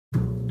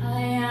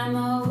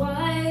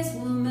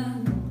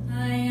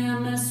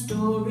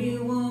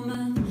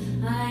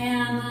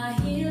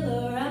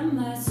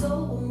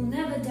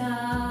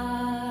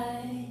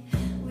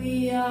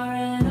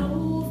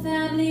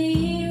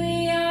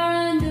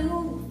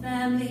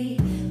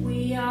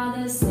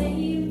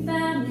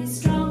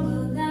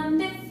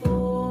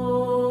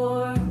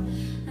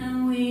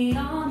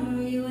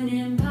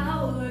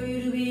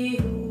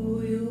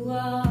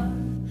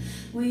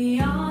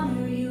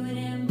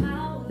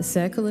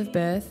Circle of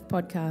Birth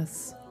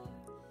podcasts,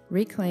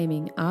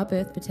 reclaiming our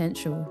birth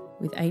potential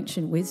with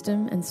ancient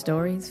wisdom and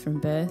stories from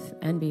birth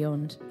and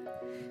beyond,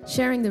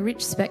 sharing the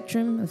rich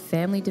spectrum of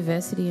family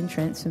diversity and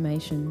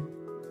transformation.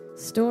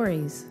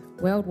 Stories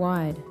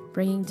worldwide,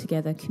 bringing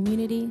together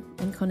community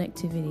and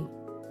connectivity.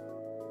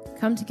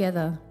 Come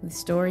together with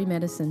story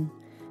medicine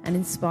and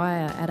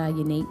inspire at our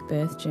unique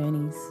birth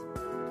journeys.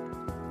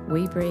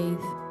 We breathe,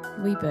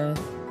 we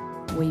birth,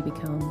 we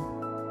become.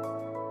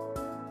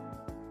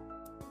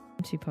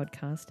 To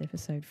podcast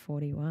episode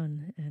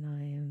 41, and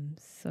I am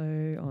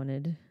so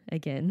honoured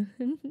again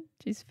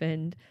to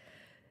spend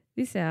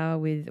this hour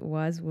with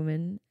wise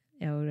woman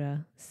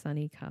elder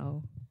Sunni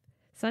Karll.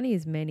 Sunni,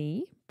 as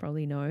many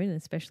probably known,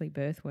 especially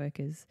birth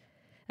workers,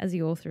 as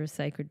the author of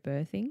Sacred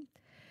Birthing.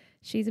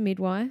 She's a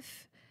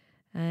midwife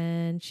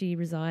and she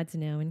resides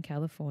now in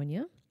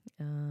California.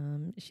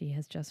 She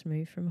has just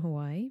moved from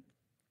Hawaii,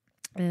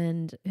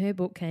 and her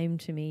book came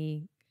to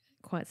me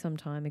quite some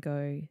time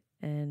ago,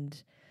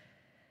 and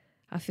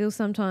I feel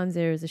sometimes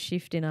there is a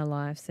shift in our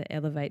lives that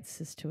elevates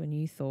us to a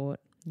new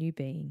thought, new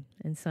being,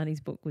 and Sunni's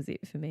book was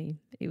it for me.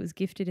 It was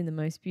gifted in the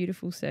most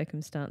beautiful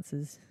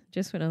circumstances,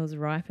 just when I was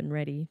ripe and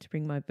ready to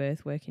bring my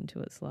birth work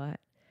into its light.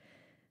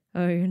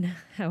 Oh, and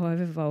how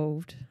I've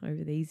evolved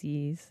over these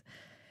years.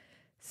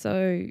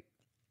 So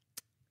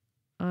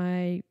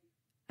I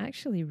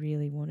actually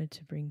really wanted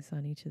to bring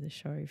Sunni to the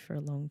show for a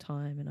long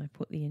time, and I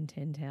put the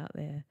intent out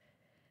there,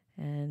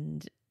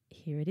 and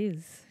here it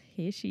is.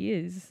 Here she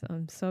is.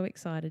 I'm so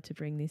excited to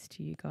bring this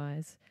to you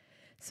guys.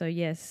 So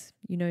yes,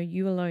 you know,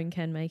 you alone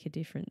can make a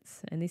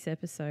difference. And this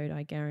episode,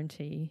 I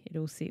guarantee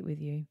it'll sit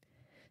with you.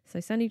 So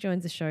Sunni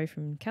joins the show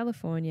from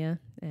California,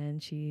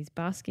 and she's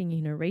basking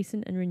in a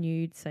recent and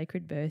renewed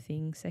Sacred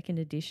Birthing 2nd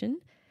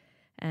edition.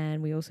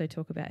 And we also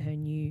talk about her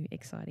new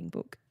exciting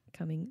book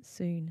coming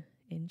soon.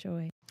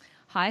 Enjoy.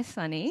 Hi,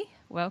 Sunni.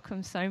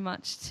 Welcome so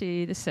much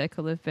to the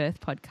Circle of Birth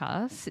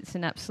podcast. It's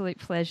an absolute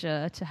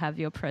pleasure to have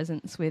your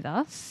presence with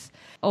us,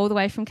 all the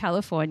way from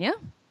California,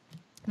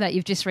 that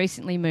you've just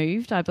recently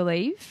moved, I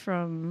believe,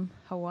 from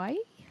Hawaii.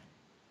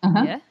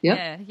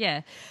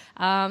 Yeah.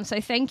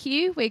 So thank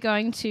you. We're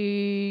going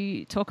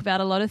to talk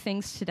about a lot of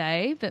things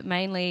today, but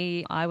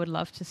mainly I would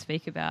love to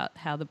speak about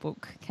how the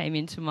book came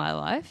into my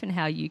life and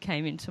how you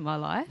came into my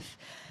life.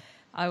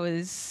 I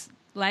was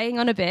laying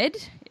on a bed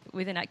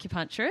with an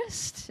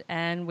acupuncturist,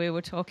 and we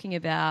were talking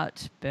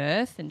about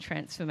birth and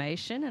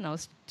transformation, and I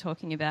was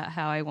talking about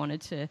how I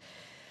wanted to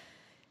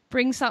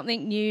bring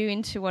something new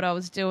into what I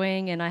was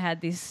doing, and I had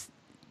this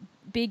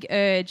big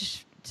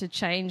urge to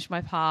change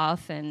my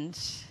path, and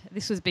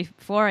this was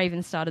before I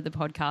even started the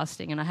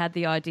podcasting, and I had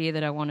the idea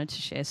that I wanted to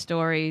share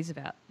stories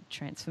about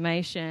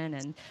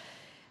transformation,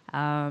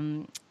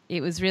 and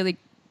it was really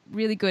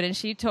good. And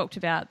she talked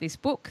about this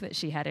book that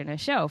she had in her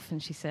shelf,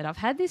 and she said, I've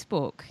had this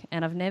book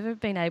and I've never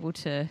been able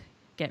to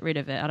get rid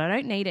of it, and I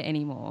don't need it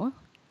anymore.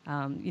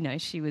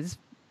 She was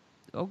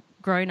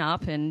grown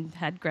up and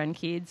had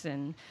grandkids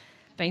and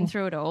been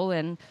through it all,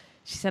 and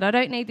she said, I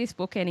don't need this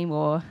book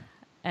anymore.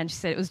 And she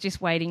said it was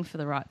just waiting for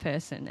the right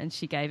person, and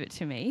she gave it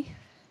to me.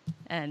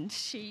 And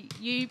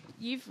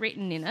you've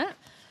written in it.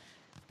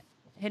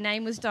 Her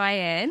name was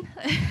Diane.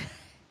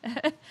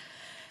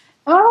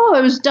 Oh,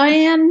 it was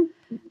Diane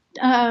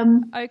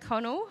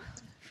O'Connell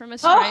from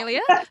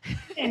Australia.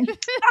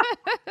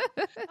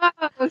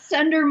 Oh,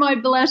 send her my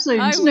blessings.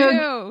 I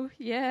will.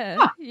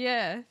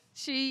 Yeah.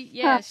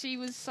 She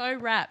was so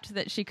rapt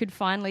that she could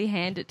finally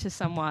hand it to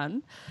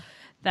someone.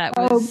 That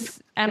was,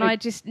 and I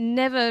just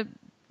never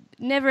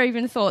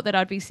even thought that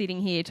I'd be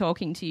sitting here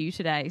talking to you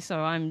today. So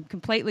I'm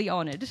completely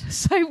honoured.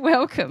 So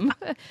welcome.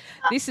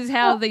 This is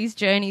how these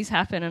journeys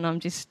happen, and I'm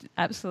just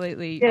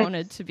absolutely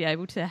honoured to be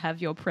able to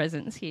have your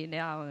presence here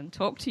now and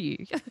talk to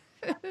you.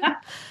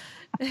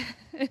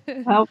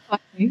 How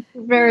funny.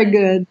 Very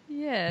good.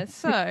 Yeah,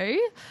 so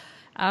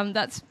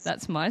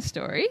that's my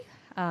story.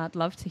 I'd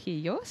love to hear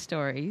your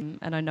story.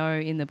 And I know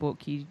in the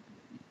book you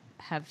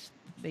have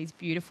these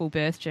beautiful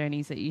birth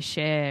journeys that you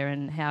share,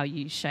 and how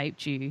you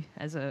shaped you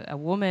as a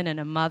woman and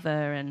a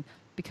mother and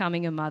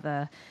becoming a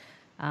mother.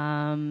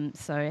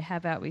 So how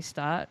about we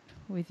start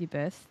with your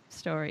birth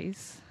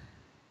stories?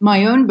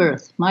 My own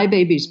birth, my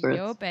baby's birth.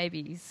 Your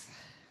baby's.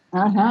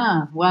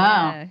 Wow.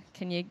 Yeah.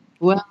 Can you...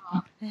 Well,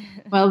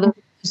 the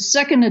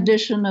 2nd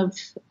edition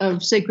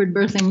of Sacred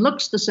Birthing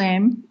looks the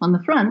same on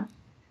the front,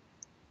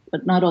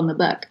 but not on the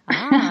back.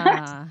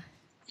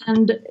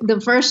 And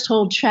the first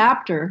whole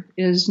chapter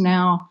is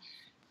now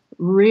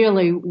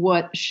really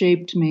what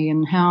shaped me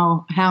and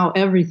how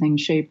everything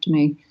shaped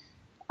me.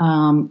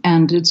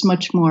 And it's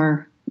much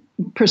more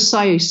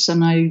precise,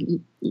 and I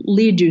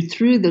lead you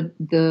through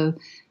the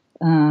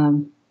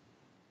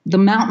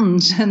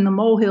mountains and the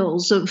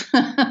molehills of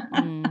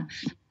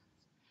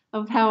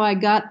of how I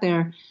got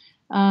there.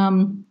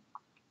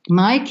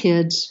 My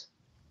kids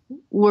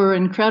were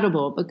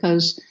incredible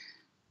because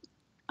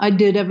I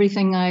did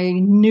everything I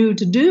knew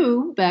to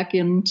do back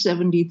in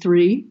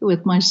 73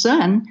 with my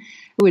son,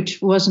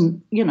 which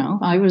wasn't,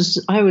 I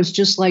was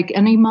just like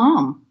any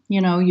mom.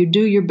 You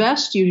do your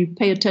best, you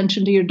pay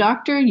attention to your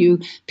doctor,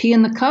 you pee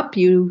in the cup,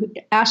 you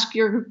ask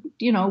your,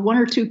 one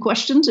or two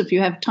questions if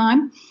you have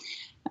time,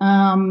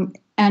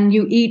 and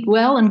you eat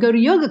well and go to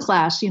yoga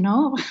class,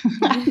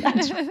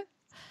 That's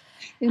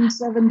in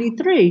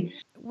 73.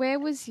 Where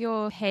was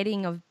your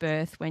heading of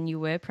birth when you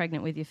were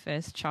pregnant with your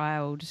first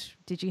child?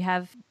 Did you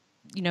have,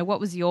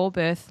 what was your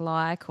birth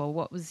like, or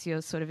what was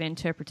your sort of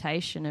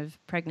interpretation of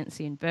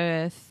pregnancy and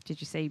birth? Did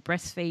you see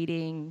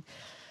breastfeeding?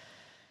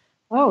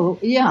 Oh,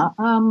 yeah.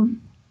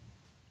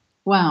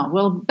 Wow.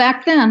 Well,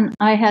 back then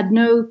I had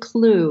no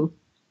clue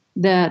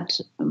that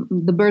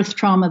the birth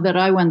trauma that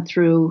I went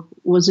through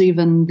was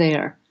even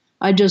there.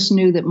 I just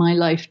knew that my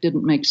life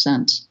didn't make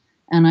sense,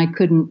 and I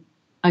couldn't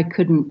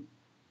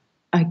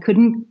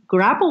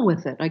grapple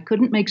with it. I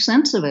couldn't make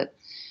sense of it.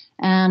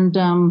 And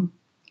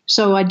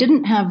so I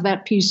didn't have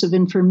that piece of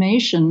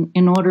information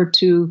in order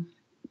to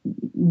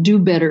do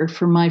better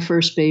for my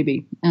first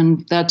baby.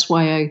 And that's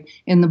why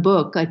in the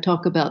book, I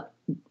talk about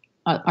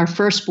our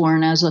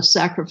firstborn as a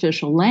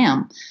sacrificial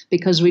lamb,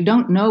 because we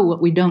don't know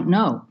what we don't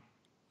know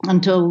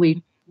until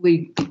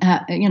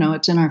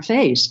it's in our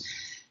face.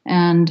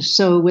 And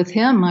so with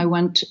him, I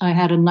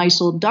had a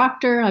nice old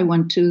doctor. I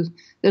went to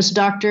this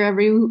doctor I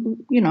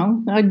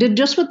did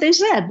just what they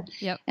said.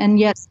 Yep. And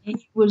yet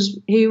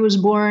he was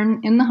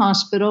born in the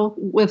hospital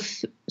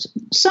with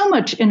so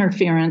much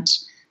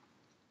interference,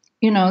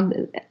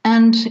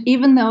 and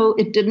even though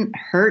it didn't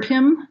hurt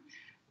him,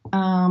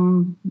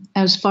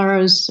 as far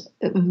as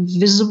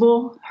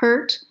visible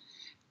hurt,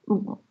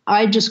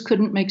 I just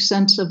couldn't make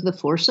sense of the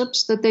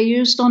forceps that they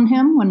used on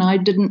him when I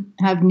didn't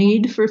have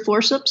need for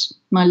forceps.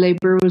 My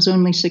labor was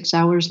only 6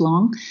 hours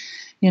long,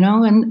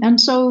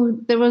 and so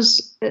there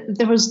was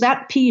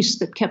that piece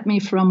that kept me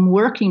from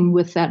working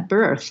with that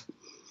birth.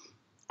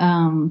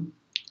 And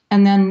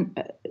then,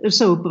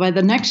 so by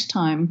the next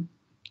time,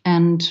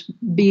 and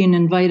being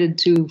invited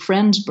to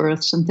friends'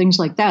 births and things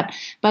like that,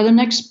 by the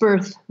next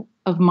birth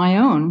of my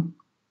own,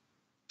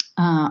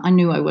 I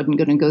knew I wasn't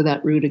going to go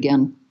that route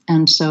again.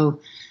 And so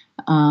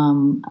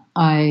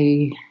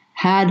I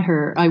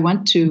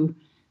went to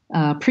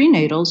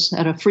prenatals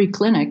at a free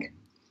clinic.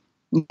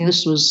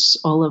 This was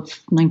all of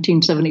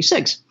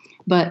 1976,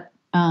 but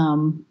I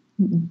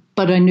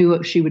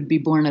knew she would be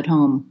born at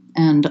home,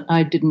 and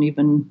I didn't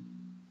even,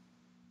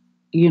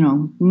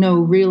 know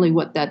really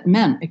what that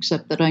meant,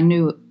 except that I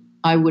knew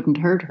I wouldn't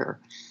hurt her,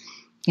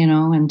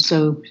 and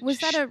so. Was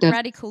that a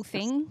radical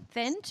thing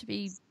then, to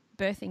be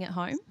birthing at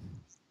home?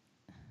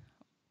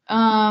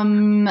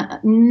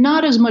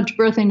 Not as much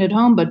birthing at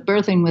home, but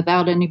birthing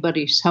without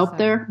anybody's help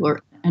there,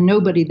 and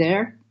nobody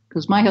there,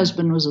 because my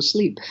husband was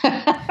asleep.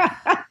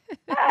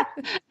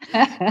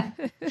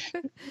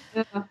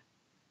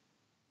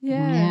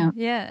 Yeah.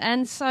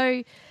 And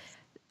so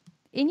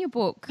in your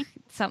book,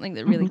 something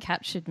that really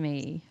captured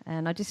me,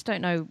 and I just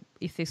don't know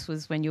if this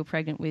was when you were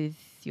pregnant with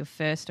your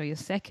first or your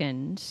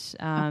second,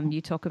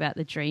 you talk about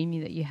the dream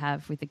that you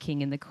have with the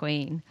king and the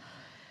queen.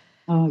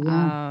 Oh,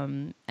 yeah.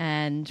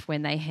 And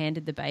when they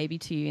handed the baby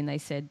to you and they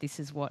said, this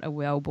is what a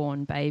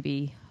well-born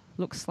baby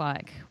looks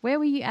like. Where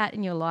were you at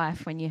in your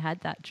life when you had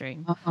that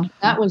dream?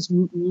 That was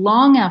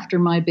long after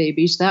my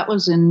babies. That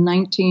was in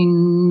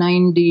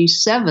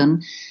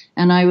 1997.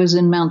 And I was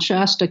in Mount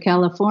Shasta,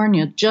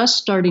 California, just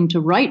starting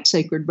to write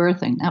Sacred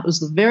Birthing. That was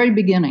the very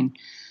beginning.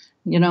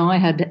 I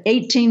had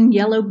 18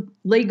 yellow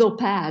legal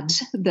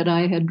pads that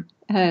I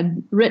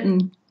had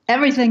written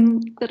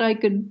everything that I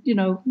could,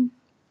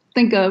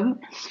 think of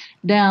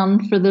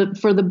down for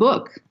the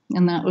book.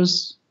 And that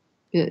was,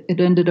 it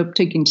ended up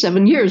taking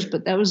 7 years,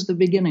 but that was the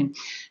beginning.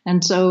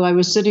 And so I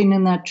was sitting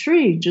in that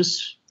tree,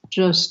 just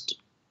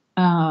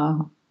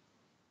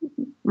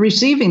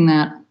receiving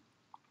that.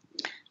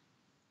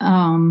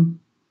 And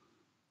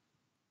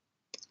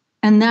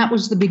that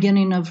was the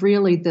beginning of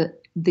really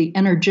the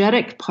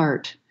energetic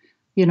part,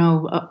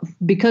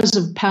 because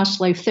of past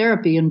life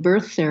therapy and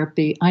birth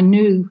therapy, I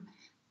knew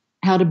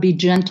how to be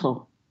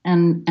gentle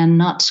and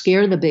not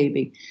scare the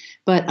baby.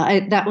 But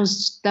that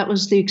was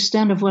the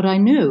extent of what I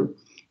knew.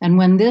 And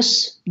when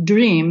this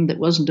dream, that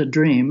wasn't a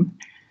dream,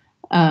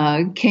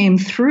 came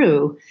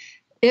through,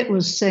 it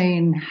was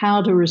saying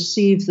how to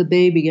receive the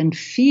baby and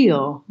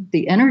feel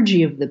the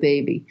energy of the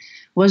baby.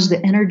 Was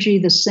the energy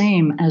the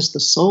same as the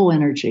soul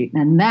energy?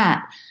 And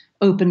that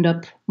opened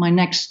up my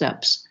next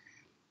steps.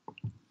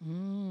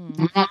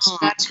 And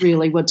that's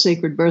really what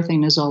Sacred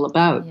Birthing is all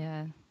about.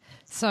 Yeah.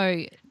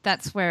 So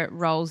that's where it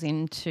rolls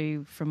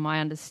into, from my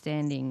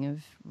understanding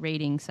of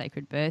reading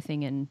Sacred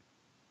Birthing and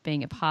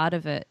being a part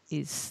of it,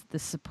 is the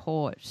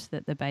support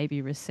that the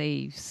baby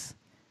receives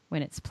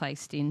when it's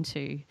placed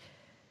into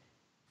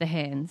the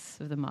hands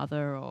of the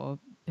mother or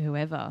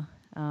whoever.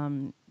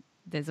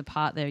 There's a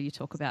part there you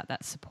talk about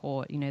that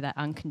support, that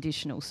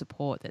unconditional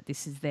support, that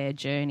this is their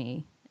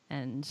journey,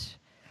 and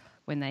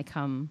when they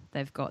come,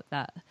 they've got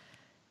that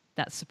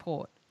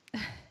support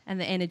and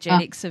the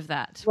energetics of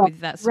that with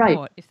that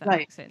support, if that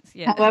makes sense.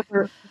 Yeah.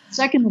 However,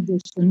 second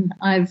edition,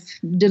 I've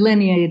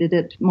delineated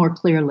it more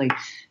clearly.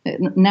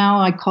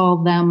 Now I call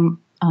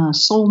them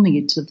soul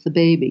needs of the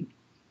baby.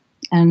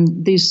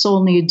 And these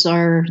soul needs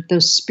are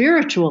the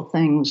spiritual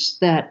things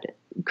that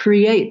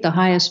create the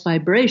highest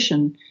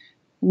vibration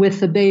with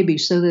the baby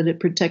so that it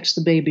protects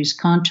the baby's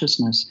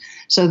consciousness.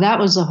 So that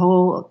was the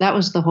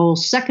whole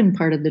second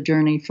part of the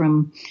journey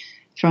from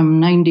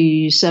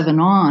 97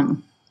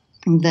 on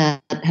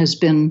that has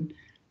been,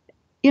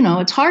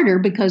 it's harder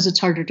because it's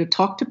harder to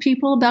talk to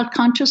people about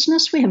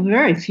consciousness. We have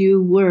very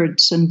few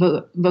words and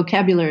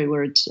vocabulary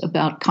words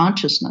about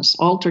consciousness,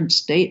 altered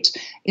states,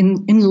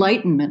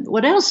 enlightenment.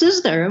 What else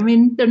is there? I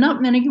mean, there are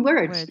not many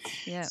words.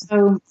 Yeah.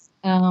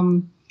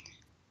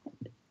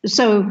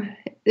 So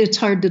it's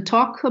hard to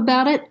talk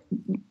about it.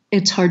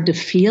 It's hard to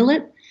feel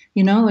it.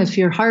 If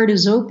your heart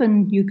is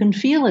open, you can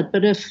feel it.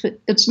 But if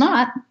it's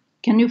not,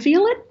 can you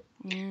feel it?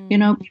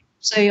 People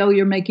say, oh,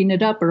 you're making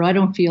it up, or I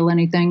don't feel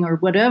anything, or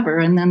whatever.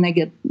 And then they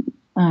get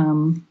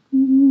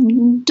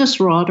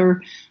distraught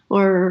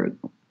or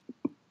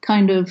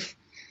kind of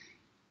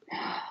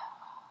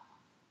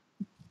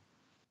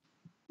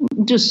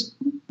just,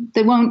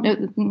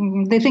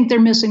 they think they're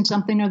missing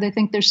something, or they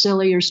think they're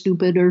silly or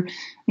stupid or,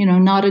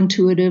 not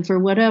intuitive or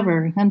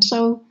whatever. And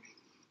so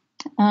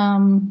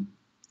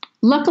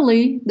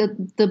luckily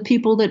the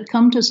people that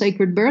come to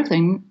sacred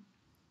birthing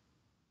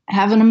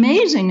have an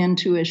amazing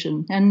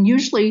intuition and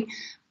usually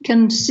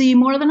can see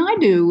more than I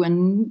do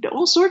and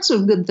all sorts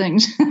of good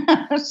things.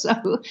 The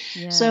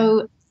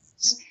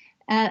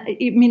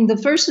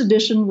first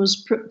edition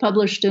was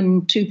published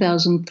in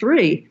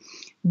 2003.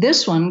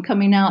 This one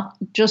coming out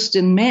just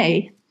in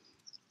May.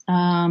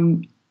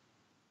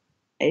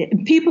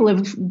 People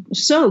have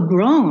so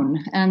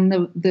grown and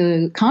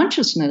the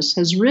consciousness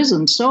has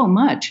risen so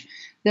much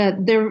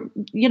that they're,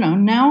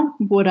 now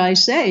what I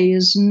say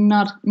is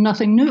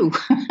nothing new.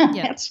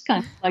 Yeah. It's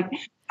kind of like,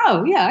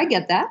 oh yeah, I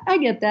get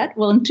that.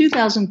 Well, in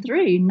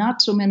 2003,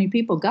 not so many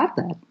people got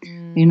that,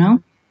 Yeah.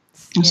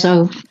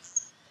 So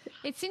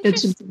it's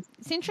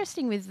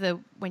interesting with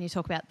when you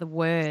talk about the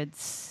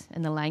words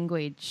and the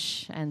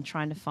language and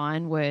trying to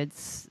find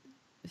words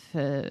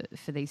for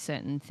these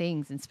certain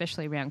things, and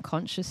especially around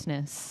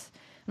consciousness.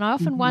 And I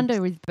often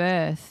wonder with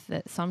birth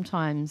that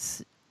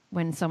sometimes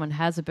when someone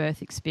has a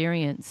birth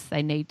experience,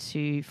 they need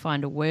to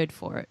find a word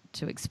for it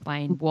to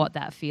explain what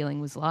that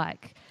feeling was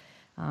like.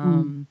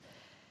 And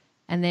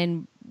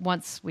then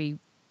once we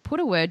put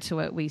a word to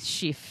it, we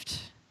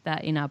shift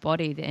that in our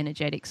body, the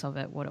energetics of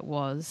it, what it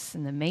was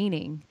and the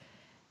meaning.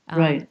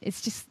 Right. It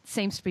just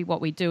seems to be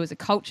what we do as a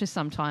culture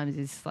sometimes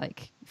is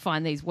like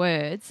find these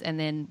words, and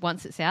then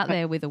once it's out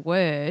there with a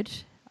word,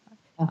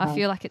 I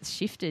feel like it's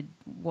shifted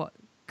what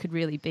could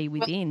really be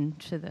within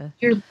to the...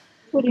 You're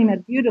putting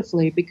it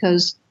beautifully,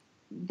 because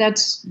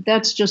that's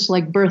just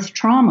like birth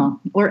trauma,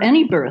 or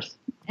any birth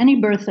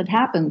that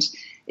happens.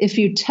 If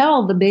you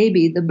tell the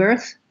baby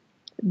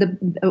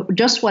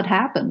just what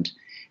happened,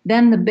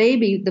 then the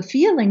baby, the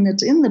feeling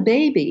that's in the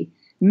baby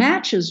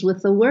matches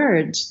with the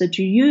words that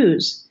you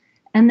use.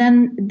 And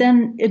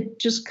then it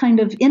just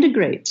kind of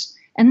integrates.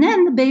 And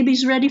then the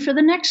baby's ready for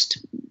the next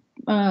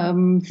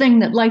thing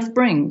that life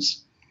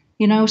brings.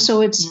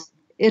 So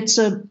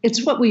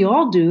it's what we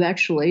all do,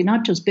 actually,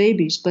 not just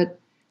babies, but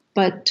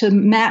to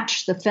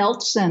match the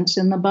felt sense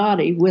in the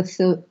body with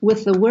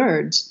the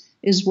words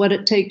is what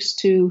it takes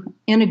to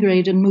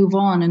integrate and move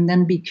on and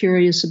then be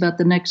curious about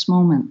the next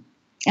moment.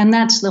 And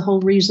that's the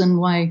whole reason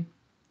why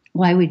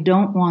we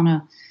don't want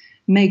to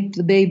make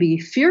the baby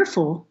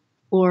fearful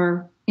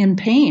or in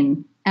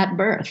pain at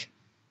birth,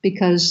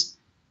 because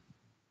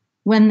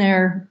when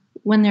they're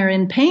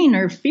in pain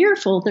or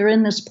fearful, they're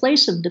in this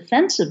place of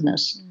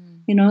defensiveness,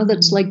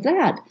 that's like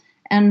that.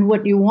 And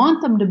what you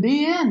want them to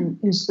be in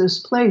is this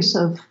place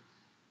of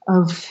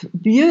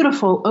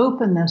beautiful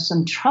openness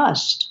and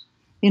trust,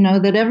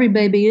 that every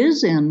baby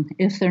is in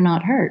if they're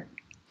not hurt.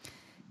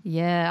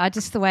 Yeah,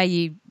 the way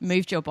you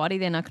moved your body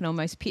then, I can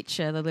almost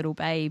picture the little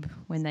babe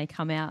when they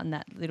come out and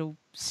that little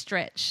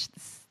stretch,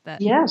 that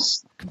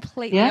yes,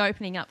 completely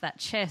opening up that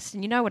chest.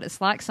 And you know what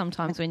it's like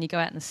sometimes when you go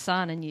out in the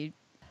sun and you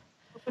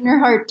open your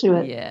heart to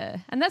it. Yeah,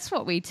 and that's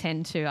what we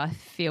tend to, I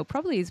feel,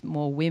 probably as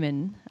more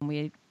women, and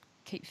we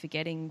keep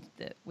forgetting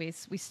that we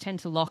tend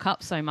to lock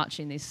up so much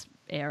in this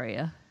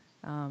area.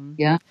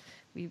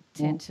 We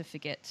tend to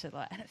forget to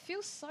and it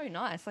feels so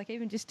nice. Like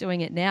even just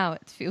doing it now,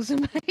 it feels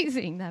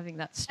amazing having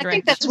that stretch. I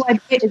think that's why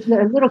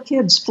the little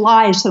kids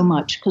fly so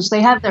much, because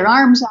they have their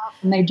arms out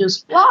and they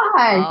just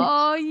fly.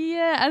 Oh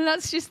yeah, and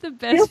that's just the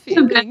best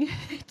feeling.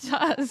 It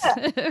does.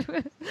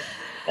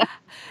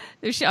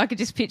 I could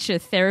just picture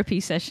therapy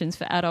sessions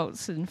for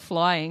adults and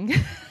flying,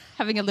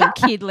 having a little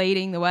kid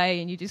leading the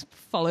way, and you just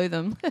follow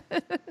them.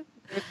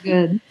 Very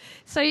good.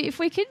 So if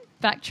we could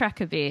backtrack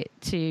a bit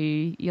to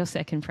your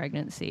second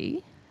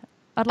pregnancy,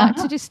 I'd like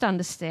to just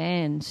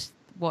understand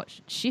what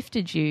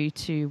shifted you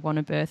to want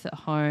to birth at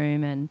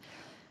home and,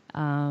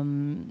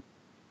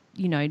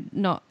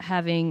 not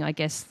having, I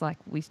guess, like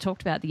we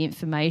talked about the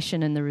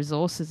information and the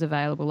resources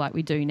available like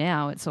we do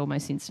now. It's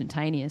almost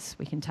instantaneous.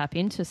 We can tap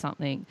into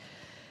something.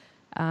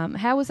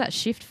 How was that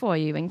shift for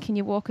you? And can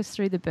you walk us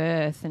through the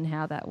birth and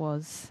how that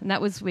was? And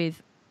that was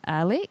with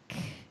Alec,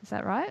 is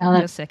that right?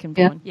 Alec, your second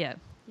born. Yeah.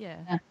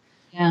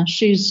 Yeah,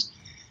 she's,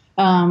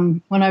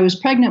 when I was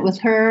pregnant with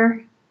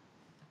her,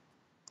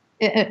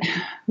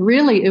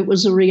 it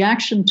was a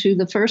reaction to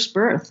the first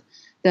birth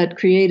that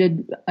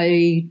created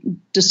a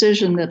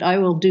decision that I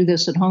will do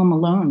this at home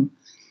alone,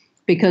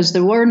 because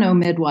there were no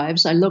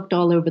midwives. I looked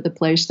all over the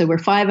place. They were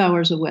 5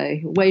 hours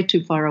away, way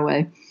too far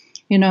away,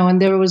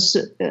 and there was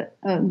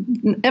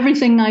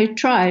everything I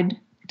tried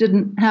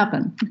didn't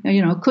happen,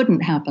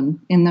 couldn't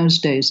happen in those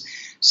days.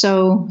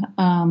 So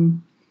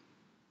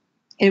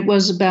it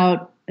was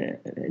about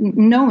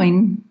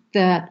knowing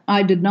that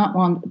I did not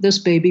want this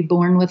baby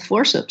born with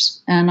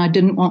forceps, and I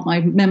didn't want my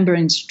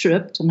membrane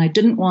stripped, and I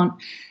didn't want,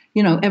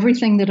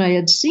 everything that I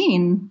had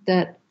seen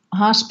that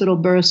hospital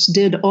births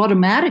did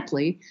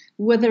automatically,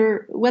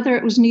 whether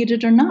it was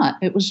needed or not.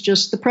 It was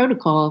just the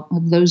protocol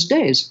of those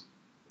days.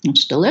 It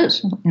still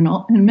is,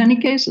 in many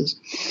cases,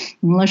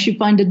 unless you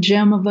find a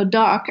gem of a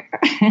doc.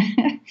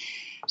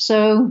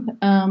 So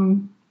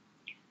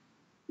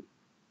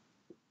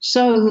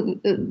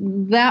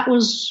that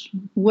was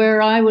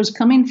where I was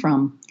coming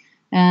from.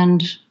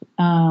 And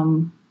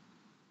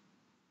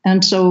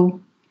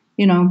so,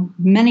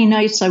 many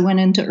nights I went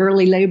into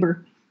early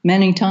labor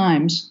many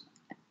times.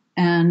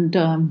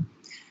 And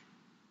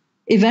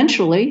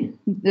eventually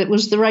it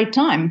was the right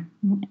time.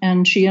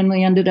 And she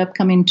only ended up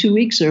coming 2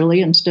 weeks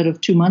early instead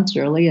of 2 months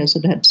early, as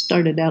it had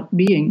started out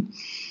being.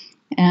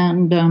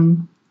 And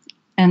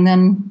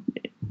then,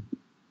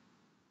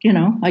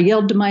 I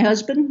yelled to my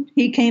husband.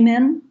 He came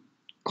in,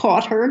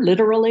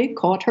 literally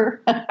caught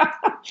her,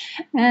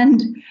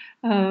 and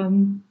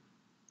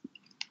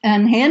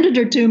handed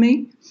her to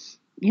me.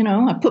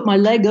 I put my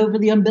leg over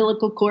the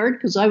umbilical cord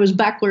because I was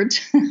backwards.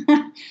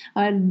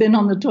 I'd been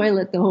on the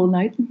toilet the whole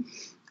night.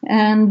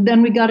 And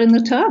then we got in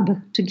the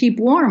tub to keep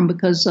warm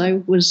because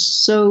I was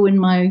so in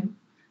my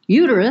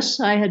uterus,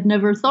 I had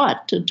never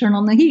thought to turn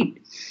on the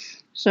heat.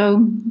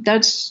 So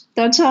that's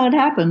how it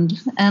happened.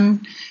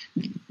 And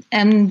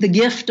the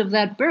gift of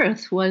that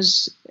birth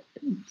was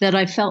that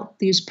I felt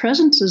these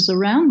presences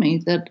around me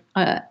that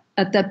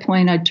at that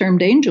point I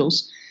termed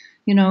angels,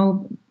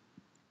 and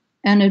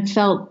it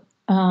felt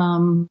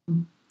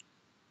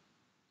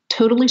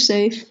totally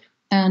safe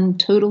and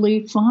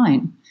totally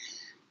fine.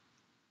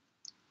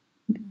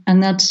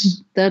 And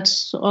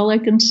that's all I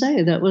can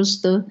say. That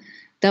was the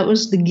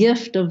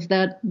gift of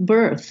that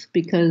birth,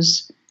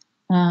 because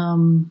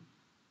I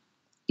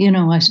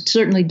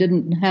certainly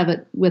didn't have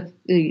it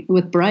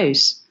with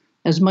Bryce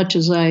as much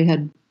as I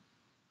had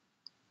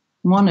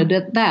wanted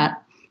it.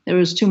 That there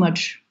was too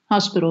much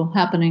hospital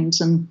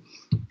happenings and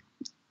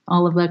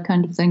all of that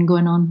kind of thing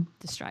going on.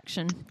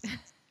 Distraction,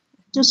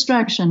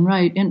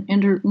 right?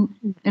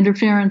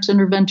 Interference,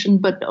 intervention,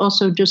 but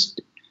also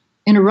just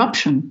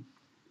interruption.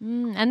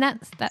 And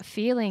that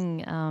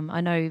feeling,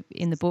 I know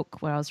in the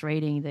book where I was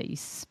reading that you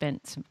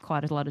spent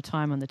quite a lot of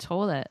time on the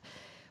toilet.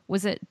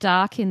 Was it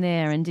dark in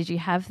there, and did you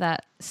have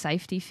that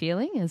safety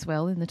feeling as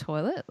well in the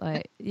toilet?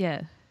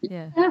 Yeah.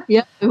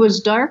 It was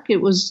dark.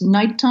 It was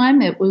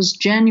nighttime. It was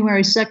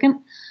January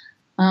 2nd.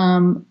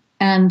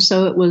 And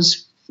so it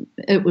was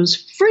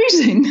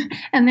freezing,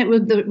 and it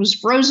was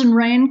frozen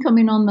rain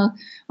coming on the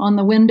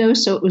window.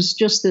 So it was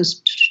just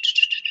this,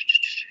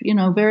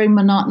 very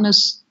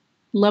monotonous,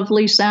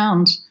 lovely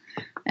sounds,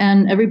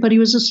 and everybody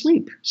was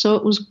asleep. So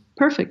it was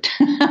perfect.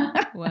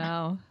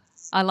 Wow.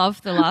 I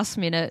love the last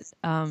minute,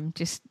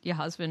 just your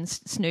husband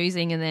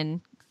snoozing and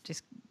then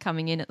just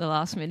coming in at the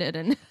last minute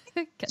and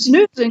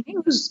snoozing.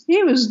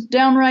 He was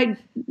downright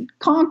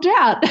conked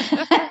out.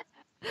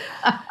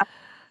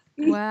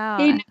 Wow.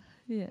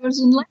 He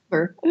was in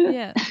labor.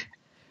 Yeah.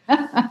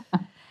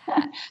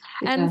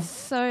 And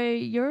so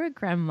you're a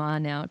grandma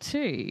now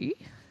too.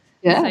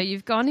 Yeah. So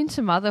you've gone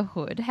into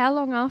motherhood. How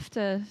long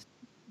after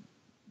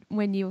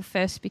when you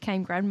first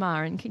became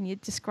grandma, and can you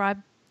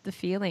describe the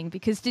feeling?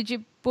 Because did your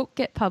book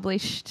get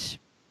published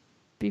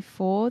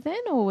before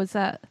then, or was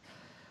that?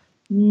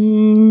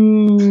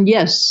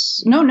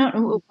 Yes.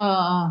 No.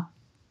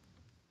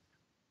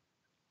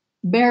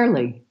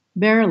 Barely.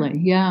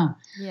 Yeah.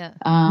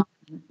 Yeah.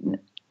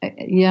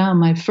 Yeah.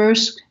 My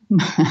first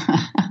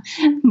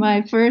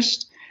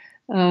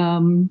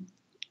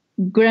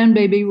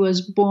grandbaby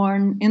was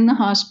born in the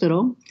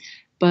hospital,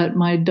 but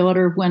my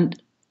daughter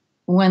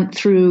went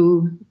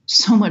through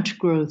so much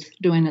growth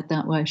doing it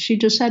that way. She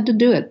just had to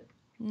do it.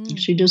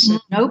 She just said,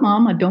 "No,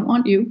 Mom, I don't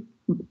want you.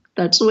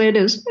 That's the way it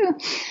is."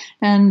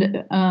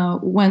 And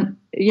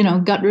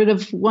got rid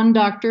of one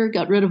doctor,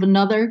 got rid of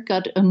another,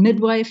 got a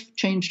midwife,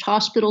 changed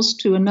hospitals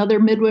to another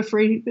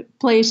midwifery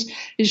place.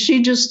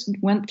 She just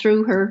went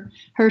through her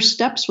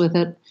steps with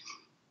it.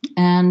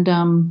 And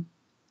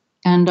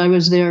I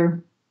was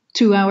there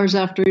 2 hours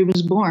after he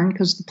was born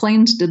because the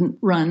planes didn't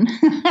run.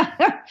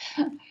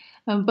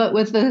 But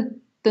with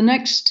the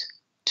next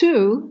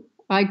two,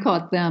 I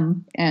caught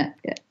them.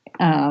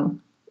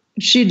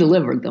 She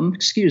delivered them.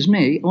 Excuse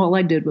me. All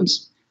I did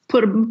was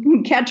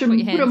catch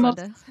them, put them up,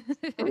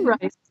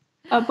 right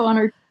up on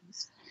her.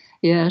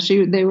 Yeah,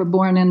 they were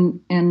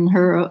born in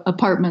her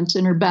apartments,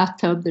 in her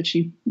bathtub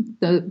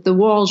that the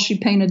walls she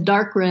painted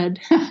dark red.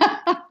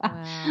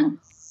 Wow.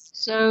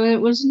 So it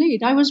was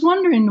neat. I was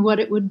wondering what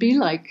it would be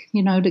like,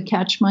 to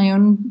catch my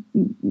own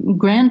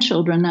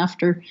grandchildren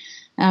after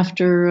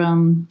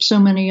so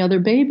many other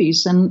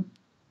babies. And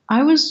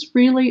I was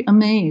really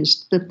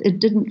amazed that it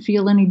didn't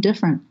feel any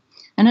different.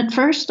 And at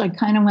first I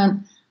kind of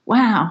went,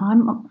 wow,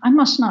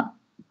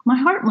 my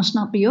heart must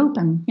not be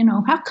open.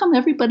 How come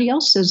everybody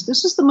else says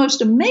this is the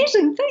most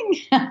amazing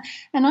thing?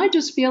 And I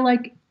just feel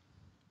like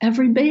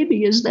every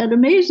baby is that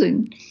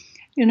amazing,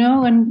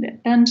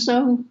 and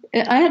so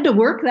I had to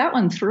work that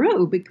one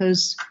through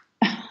because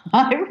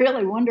I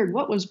really wondered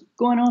what was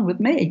going on with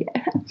me.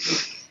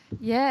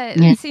 Yeah,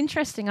 it's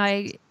interesting.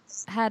 I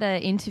had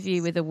an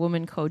interview with a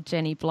woman called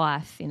Jenny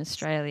Blythe in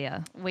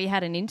Australia. We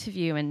had an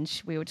interview and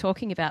we were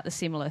talking about the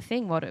similar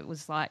thing, what it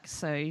was like.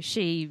 So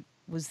she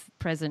was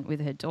present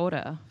with her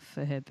daughter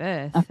for her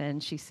birth,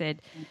 and she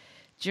said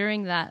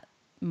during that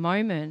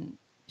moment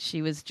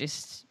she was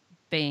just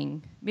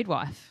being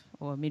midwife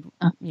or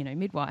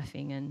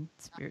midwifing and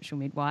spiritual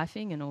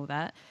midwifing and all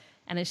that.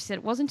 And she said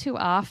it wasn't until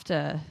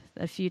after,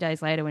 a few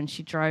days later, when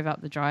she drove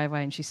up the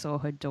driveway and she saw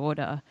her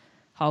daughter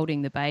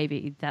holding the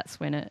baby, that's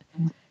when it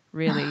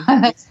really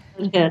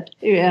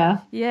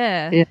yeah.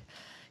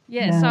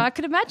 So I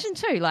could imagine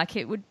too, like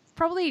it would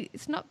probably,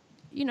 it's not,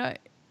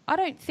 I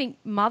don't think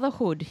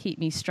motherhood hit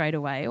me straight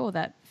away, or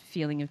that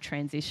feeling of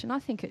transition. I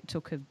think it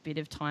took a bit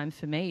of time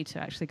for me to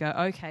actually go,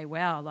 okay,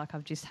 wow, like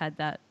I've just had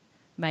that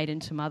made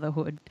into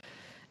motherhood.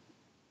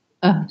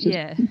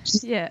 Yeah.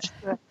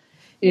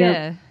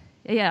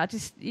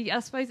 I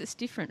suppose it's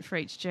different for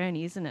each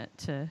journey, isn't it,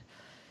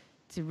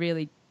 to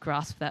really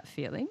grasp that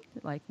feeling,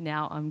 like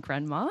now I'm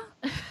grandma.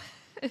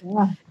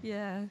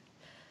 Yeah,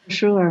 for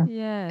sure.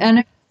 Yeah.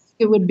 And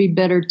it would be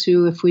better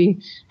too if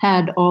we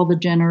had all the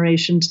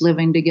generations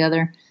living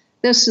together.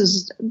 This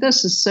is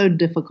so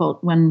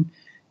difficult when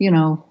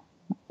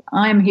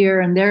I'm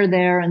here and they're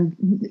there,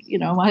 and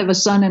I have a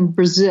son in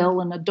Brazil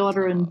and a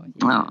daughter in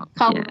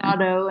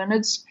Colorado, and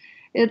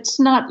it's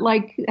not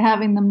like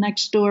having them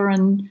next door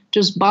and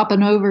just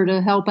bopping over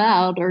to help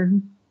out or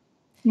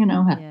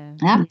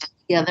have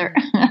together.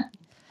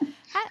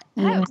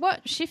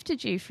 What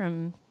shifted you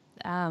from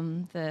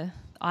the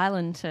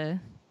island to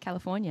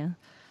California?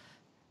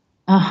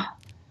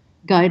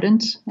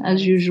 Guidance,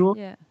 as usual.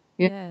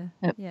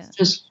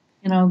 Just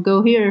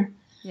go here.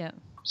 Yeah.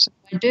 So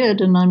I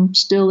did, and I'm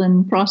still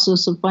in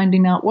process of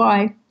finding out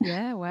why.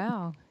 Yeah,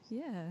 wow.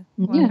 Yeah.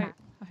 Well,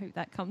 I hope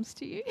that comes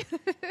to you.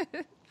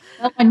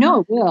 Well, I know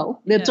it will.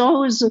 It's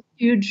always a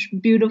huge,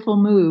 beautiful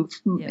move,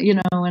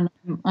 and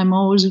I'm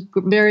always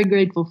very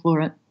grateful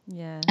for it.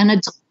 Yeah. And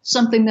it's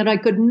something that I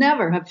could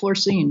never have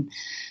foreseen.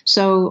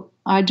 So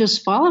I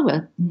just follow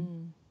it.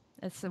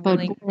 That's the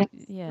willing.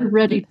 We're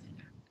ready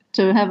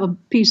to have a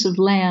piece of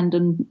land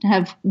and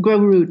grow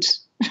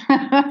roots.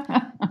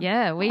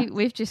 Yeah,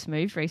 we've just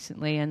moved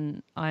recently,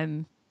 and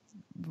I'm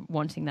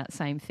wanting that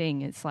same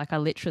thing. It's like I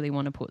literally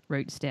want to put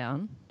roots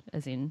down,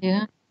 as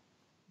in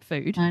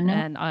food. I know.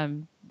 And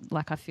I'm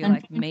like, I feel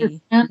like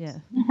me.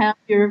 Have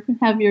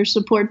your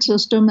support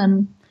system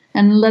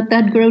and let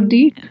that grow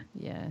deep.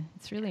 Yeah,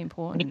 it's really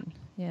important.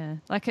 Yeah,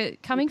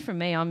 like coming from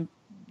me,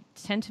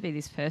 tend to be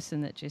this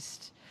person that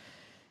just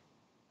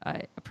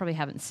I probably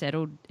haven't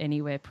settled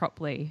anywhere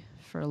properly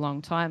for a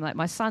long time. Like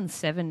my son's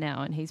 7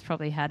 now, and he's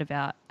probably had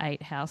about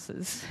 8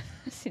 houses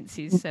since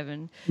he's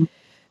 7,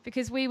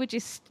 because we would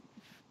just,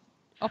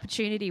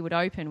 opportunity would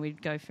open,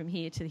 we'd go from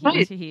here to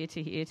here to here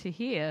to here to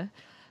here.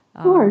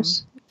 Of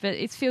course. But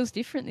it feels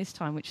different this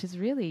time, which is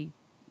really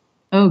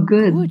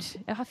good.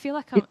 I feel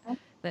like I'm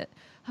that.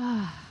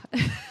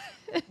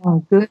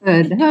 Oh,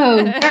 good.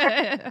 Oh,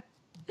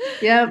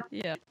 yep.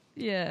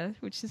 Yeah,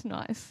 which is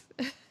nice.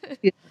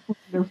 Yeah,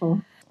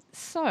 wonderful.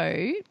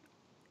 So,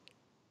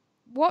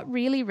 what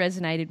really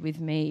resonated with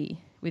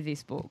me with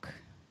this book,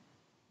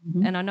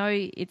 and I know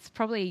it's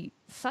probably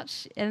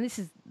and this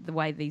is the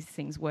way these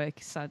things work,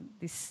 so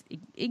this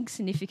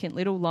insignificant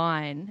little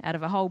line out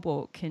of a whole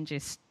book can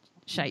just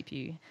shape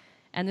you.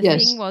 And the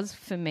thing was,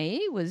 for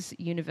me, was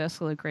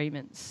universal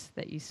agreements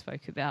that you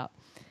spoke about.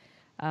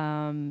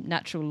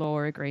 Natural law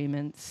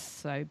agreements,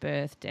 so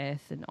birth,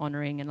 death, and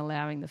honouring and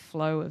allowing the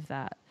flow of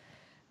that,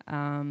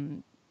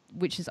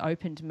 which has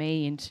opened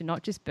me into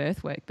not just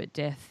birth work but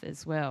death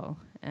as well.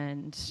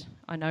 And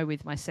I know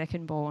with my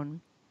second born,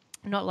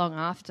 not long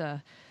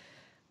after,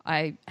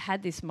 I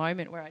had this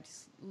moment where I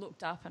just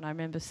looked up and I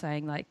remember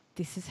saying, like,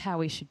 this is how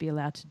we should be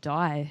allowed to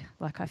die.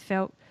 Like I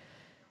felt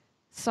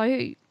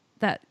so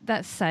that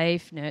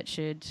safe,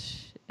 nurtured,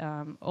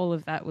 all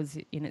of that was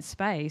in its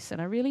space,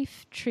 and I really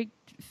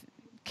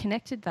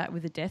connected that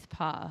with the death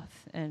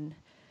path and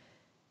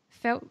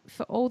felt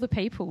for all the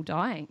people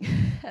dying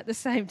at the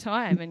same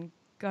time and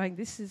going,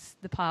 this is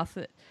the path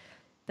that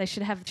they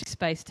should have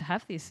space to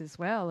have this as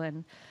well.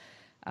 And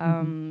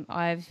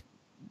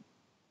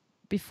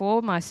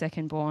before my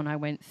second born, I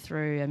went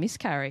through a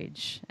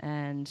miscarriage,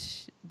 and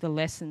the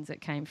lessons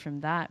that came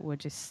from that were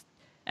just,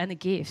 and the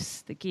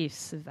gifts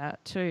of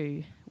that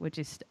too were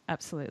just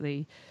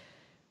absolutely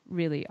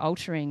really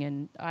altering.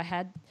 And I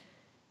had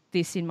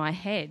this in my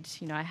head.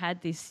 You know, I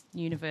had this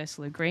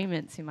universal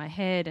agreements in my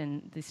head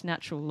and this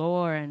natural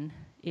law, and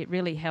it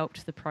really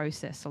helped the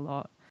process a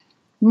lot.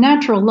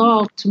 Natural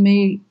law to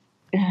me,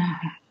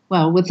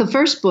 well, with the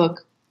first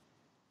book,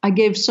 I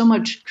gave so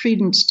much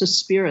credence to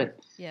spirit.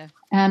 Yeah.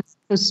 And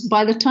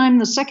by the time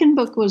the second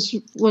book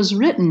was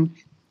written,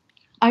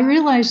 I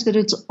realized that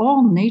it's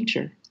all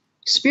nature.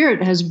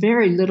 Spirit has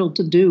very little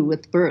to do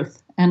with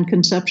birth and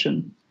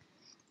conception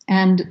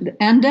and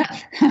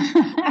death.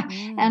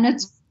 And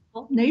it's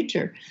all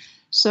nature.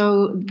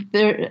 So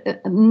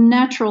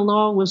natural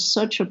law was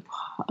such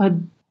a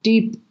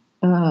deep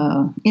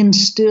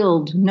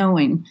instilled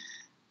knowing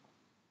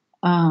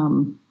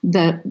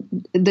that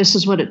this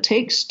is what it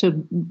takes to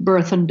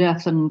birth and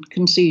death and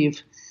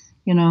conceive.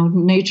 You know,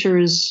 nature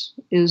is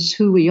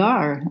who we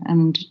are,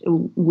 and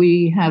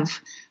we have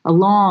a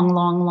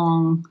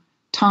long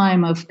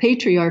time of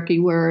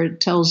patriarchy where it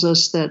tells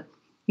us that,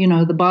 you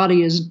know, the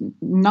body is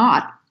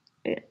not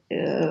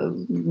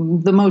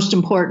the most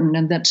important,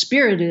 and that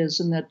spirit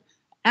is, and that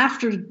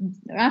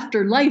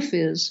after life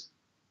is,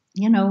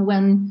 you know,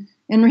 when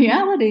in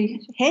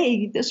reality,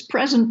 hey, this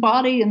present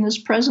body and this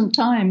present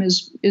time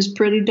is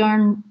pretty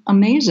darn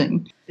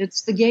amazing.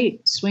 It's the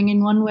gate,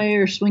 swinging one way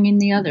or swinging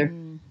the other.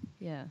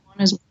 Yeah. One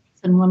is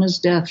birth and one is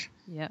death.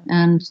 Yeah.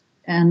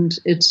 And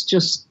it's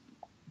just,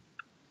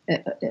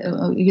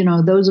 you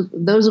know,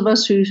 those of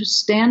us who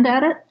stand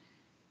at it,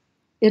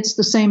 it's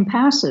the same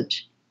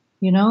passage.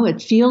 You know,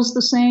 it feels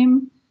the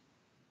same.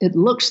 It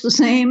looks the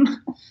same.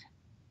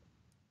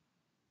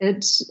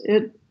 It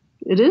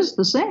is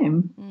the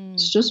same.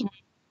 It's just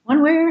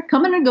one way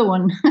coming and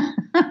going.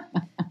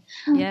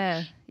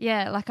 Yeah.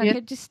 Like I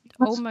could just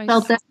almost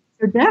felt that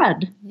with your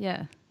dad.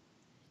 Yeah.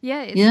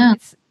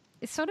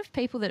 It's sort of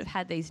people that have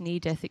had these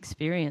near-death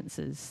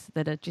experiences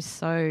that are just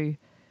so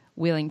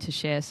willing to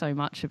share so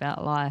much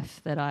about life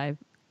that I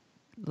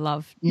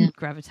love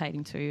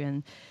gravitating to.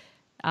 And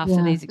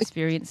after these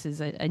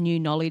experiences, a new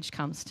knowledge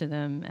comes to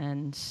them.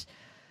 And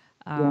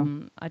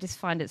I just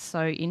find it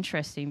so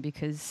interesting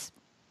because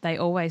they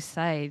always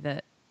say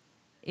that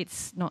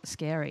it's not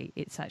scary,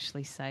 it's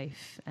actually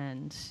safe.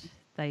 And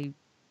they,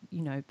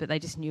 you know, but they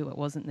just knew it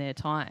wasn't their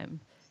time.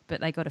 But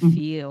they got a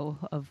feel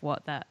of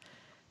what that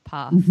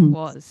path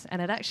was,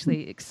 and it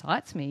actually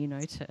excites me, you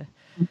know,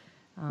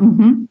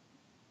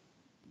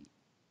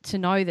 to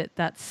know that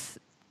that's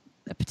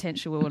a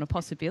potential and a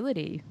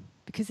possibility,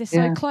 because they're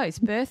so close.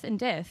 Birth and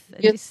death.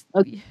 Yes,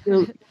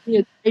 you're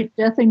a great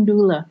deathing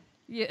doula.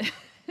 Yeah.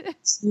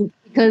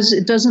 Because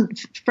it doesn't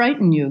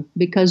frighten you,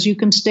 because you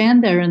can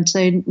stand there and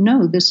say,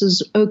 no, this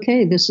is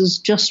okay, this is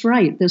just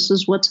right, this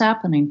is what's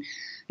happening.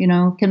 You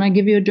know, can I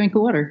give you a drink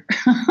of water?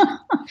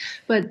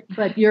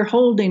 But you're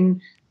holding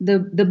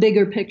the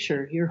bigger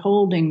picture. You're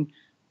holding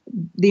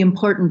the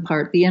important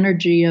part, the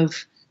energy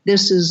of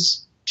this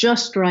is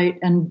just right,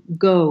 and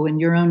go in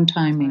your own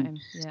timing.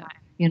 Yeah.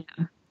 You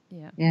know?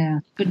 Yeah.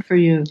 Good for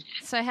you.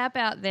 So how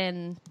about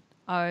then,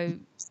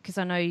 because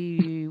I know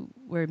you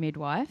were a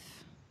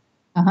midwife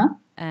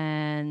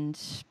and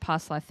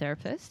past life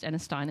therapist and a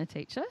Steiner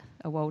teacher,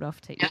 a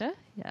Waldorf teacher.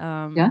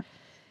 I'm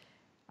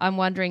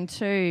wondering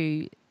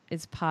too,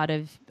 as part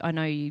of, I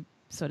know you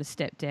sort of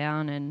stepped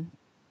down and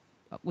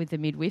with the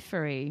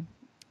midwifery.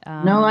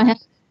 No, I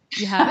haven't.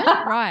 You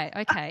haven't? Right,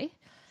 okay.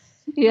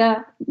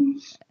 Yeah.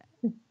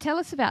 Tell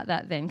us about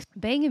that then.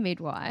 Being a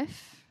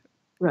midwife,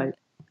 right?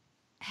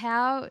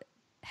 How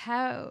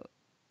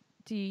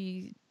do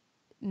you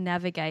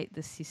navigate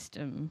the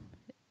system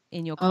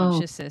in your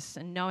consciousness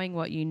and knowing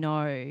what you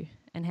know,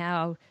 and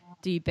how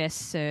do you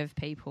best serve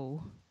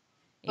people?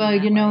 Well,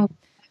 you know,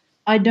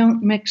 I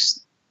don't mix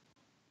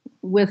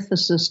with the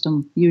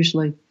system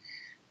usually.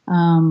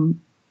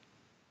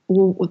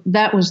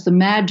 That was the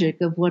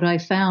magic of what I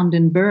found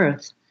in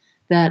birth,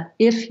 that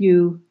if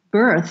you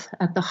birth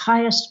at the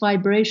highest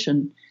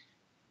vibration,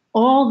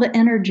 all the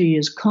energy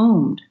is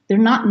combed. There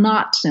are not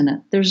knots in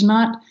it. There's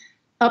not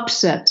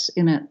upsets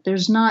in it.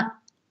 There's not,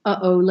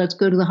 let's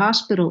go to the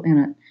hospital in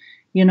it.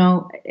 You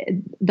know,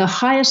 the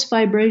highest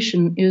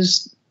vibration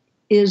is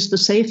the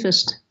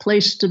safest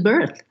place to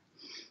birth.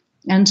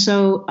 And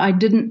so I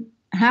didn't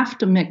have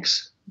to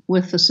mix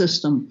with the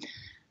system.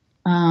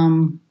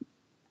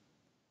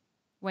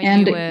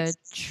 When you were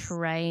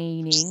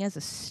training as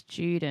a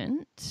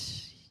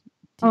student,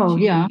 what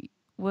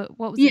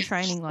was the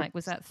training like?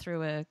 Was that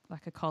through a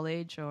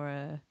college or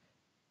a?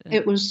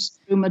 It was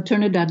through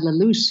Maternidad La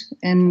Luz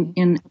in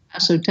El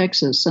Paso,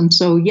 Texas. And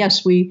so,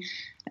 yes, we,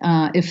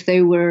 if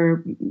they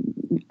were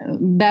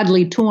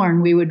badly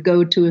torn, we would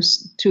go to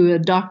a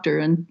doctor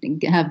and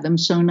have them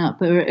sewn up.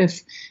 Or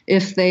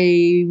if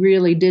they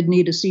really did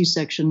need a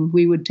C-section,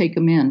 we would take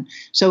them in.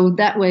 So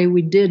that way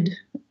we did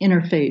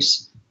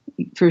interface.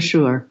 For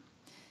sure.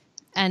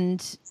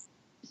 And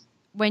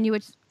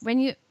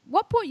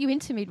what brought you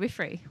into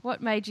midwifery?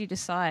 What made you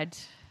decide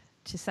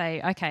to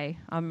say, okay,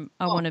 I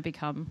want to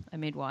become a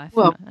midwife?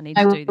 Well, I need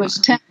to do this. I was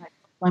 10. I told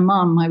my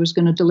mom I was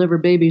going to deliver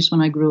babies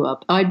when I grew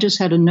up. I just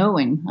had a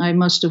knowing. I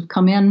must have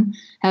come in,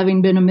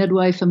 having been a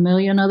midwife a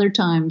million other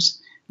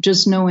times,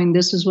 just knowing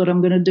this is what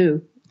I'm going to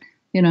do.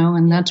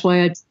 and that's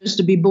why I chose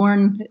to be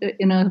born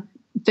in a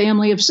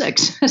family of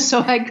 6 so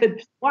I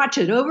could watch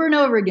it over and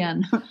over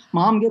again.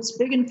 Mom gets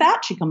big and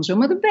fat, she comes home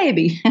with a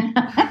baby.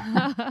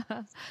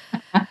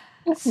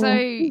 So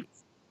you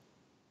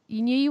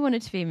knew you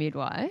wanted to be a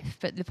midwife,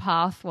 but the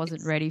path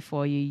wasn't ready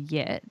for you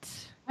yet.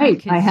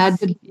 Right. I had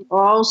to do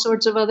all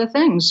sorts of other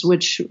things,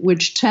 which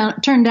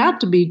turned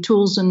out to be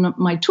tools in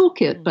my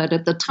toolkit. But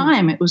at the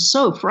time, it was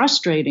so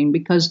frustrating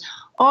because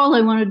all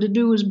I wanted to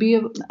do was be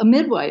a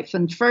midwife.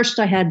 And first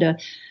I had to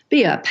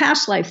be a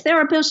past life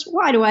therapist.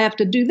 Why do I have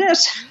to do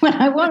this when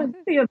I wanted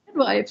to be a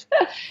midwife?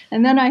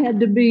 And then I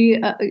had to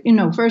be,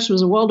 first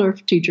was a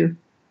Waldorf teacher,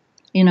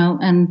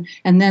 and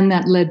then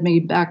that led me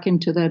back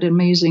into that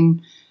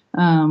amazing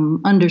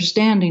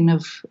understanding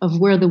of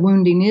where the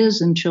wounding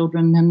is in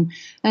children.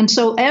 And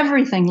so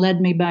everything led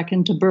me back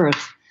into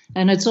birth.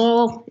 And it's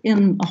all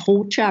in a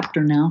whole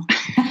chapter now.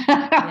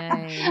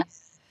 Yay.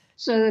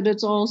 So that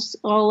it's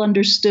all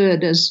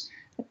understood as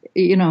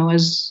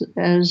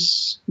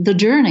the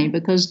journey,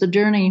 because the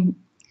journey,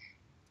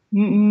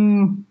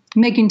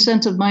 making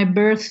sense of my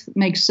birth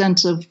makes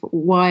sense of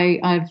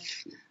why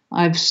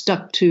I've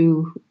stuck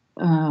to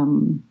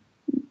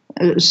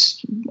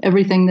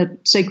everything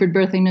that sacred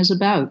birthing is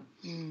about.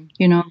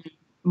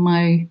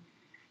 My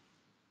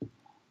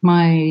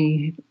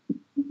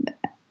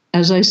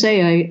as I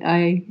say,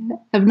 I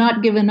have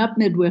not given up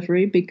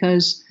midwifery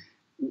because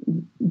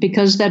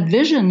that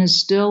vision is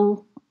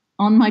still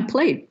on my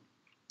plate.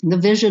 The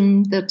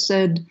vision that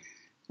said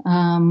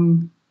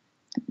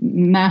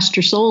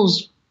master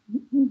souls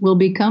will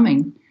be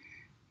coming,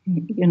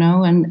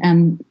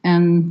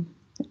 and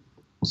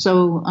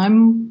so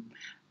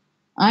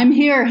I'm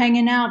here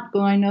hanging out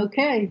going,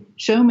 okay,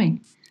 show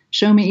me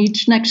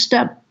each next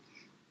step.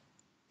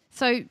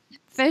 So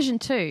version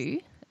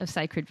 2 of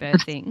sacred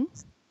birthing,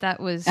 that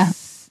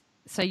was,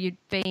 so you'd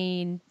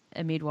been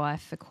a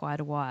midwife for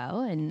quite a while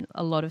and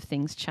a lot of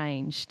things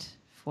changed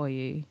for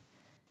you,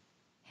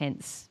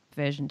 hence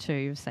version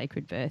 2 of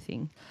sacred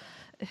birthing.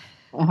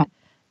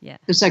 Yeah.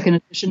 The second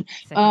edition.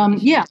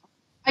 Yeah,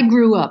 I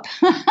grew up.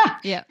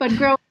 Yeah. But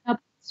growing up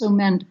also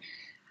meant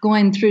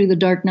going through the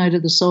dark night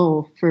of the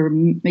soul for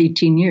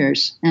 18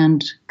 years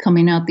and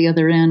coming out the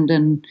other end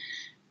and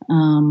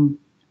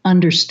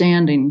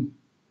understanding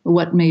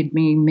what made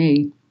me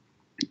me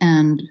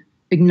and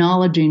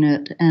acknowledging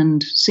it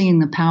and seeing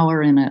the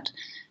power in it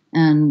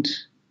and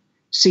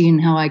seeing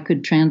how I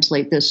could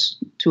translate this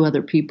to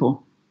other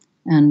people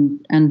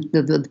and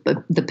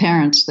the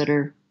parents that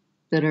are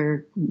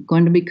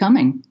going to be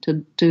coming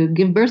to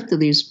give birth to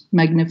these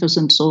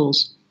magnificent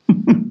souls.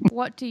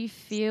 What do you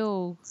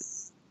feel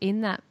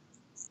in that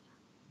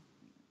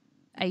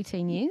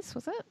 18 years,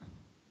 was it?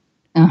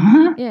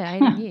 Uh-huh. Yeah,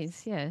 18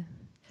 years, yeah.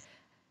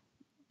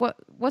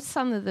 What's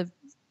some of the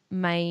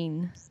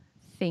main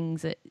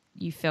things that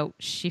you felt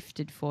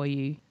shifted for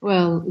you?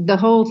 Well, the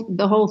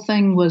whole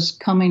thing was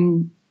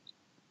coming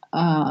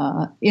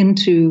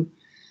into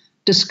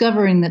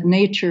discovering that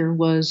nature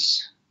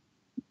was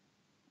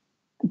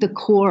the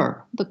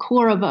core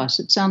of us.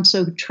 It sounds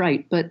so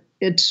trite, but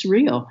it's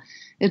real.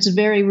 It's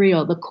very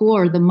real. The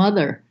core, the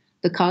mother,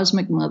 the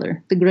cosmic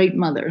mother, the great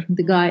mother,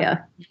 the Gaia.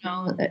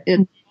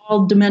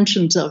 All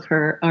dimensions of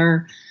her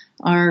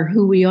are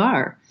who we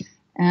are.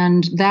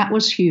 And that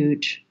was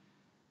huge.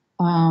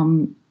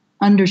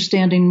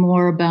 Understanding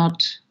more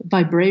about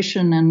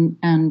vibration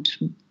and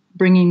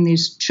bringing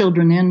these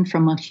children in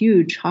from a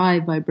huge high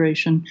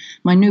vibration.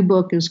 My new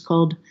book is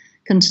called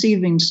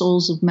Conceiving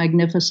Souls of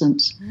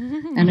Magnificence.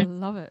 And I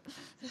love it.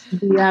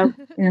 It'll be out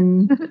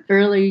in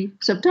early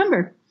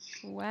September.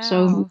 Wow.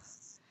 So,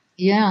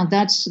 yeah,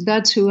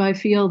 that's who I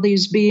feel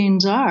these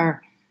beings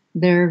are.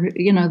 They're,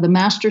 the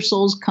master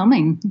souls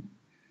coming. I'm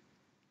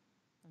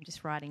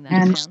just writing that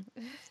down.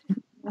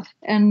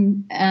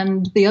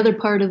 And the other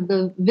part of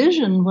the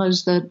vision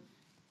was that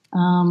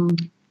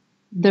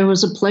there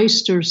was a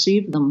place to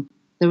receive them.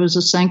 There was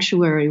a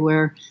sanctuary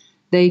where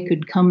they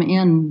could come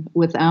in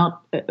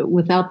without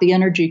the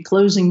energy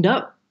closing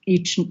up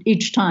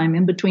each time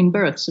in between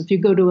births. If you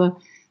go to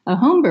a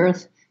home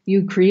birth,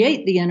 you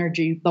create the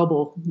energy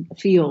bubble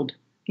field,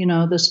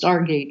 the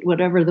Stargate,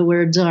 whatever the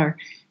words are.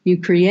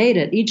 You create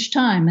it each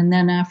time, and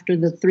then after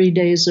the 3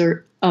 days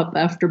are up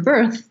after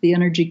birth, the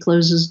energy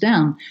closes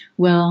down.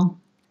 Well,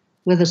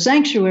 with a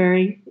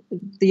sanctuary,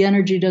 the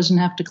energy doesn't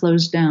have to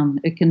close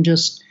down. It can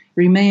just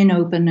remain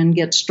open and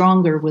get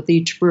stronger with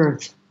each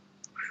birth.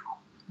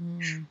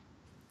 Mm.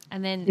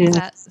 And then is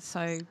that so?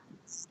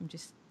 I'm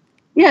just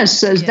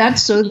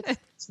that's so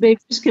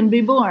babies can be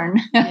born.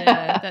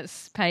 Yeah,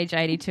 that's page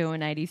 82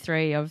 and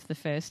 83 of the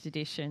first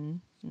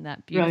edition. And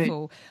that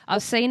beautiful. Right.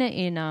 I've seen it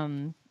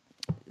in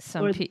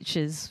some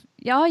pictures.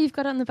 Yeah, you've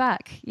got it on the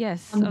back.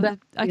 Yes. On the back,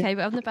 but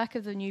on the back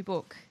of the new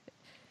book.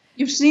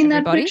 You've seen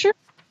that picture?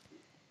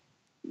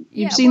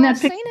 I've seen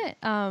it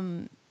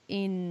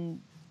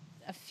in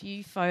a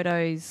few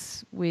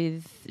photos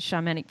with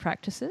shamanic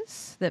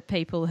practices that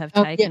people have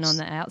taken on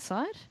the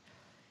outside.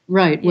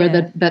 Right, where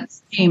that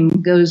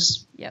theme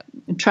goes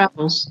It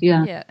travels,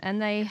 yeah. Yeah,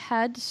 and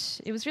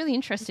it was really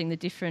interesting, the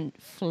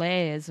different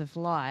flares of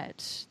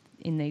light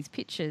in these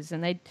pictures.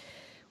 And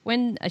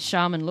when a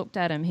shaman looked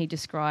at them, he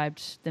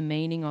described the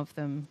meaning of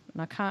them.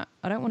 And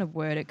I don't want to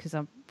word it because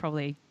I'll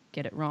probably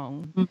get it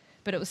wrong,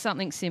 but it was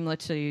something similar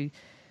to,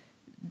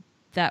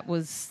 that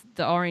was,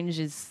 the orange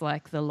is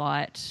like the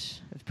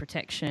light of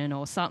protection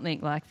or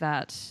something like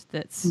that,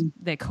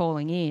 they're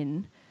calling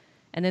in.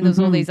 And then there's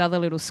all these other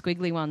little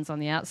squiggly ones on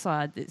the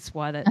outside. That's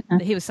why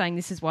he was saying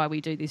this is why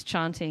we do this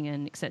chanting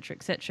and et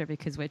cetera,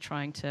 because we're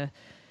trying to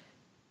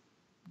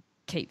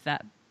keep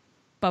that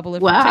bubble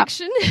of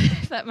protection,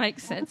 if that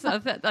makes sense. I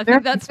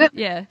think that's,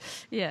 yeah.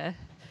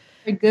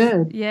 Very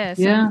good. Yeah,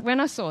 so when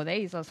I saw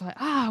these, I was like,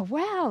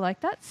 wow, like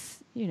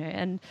that's,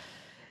 and...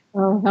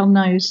 Oh, how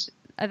nice.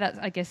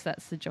 I guess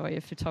that's the joy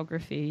of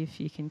photography.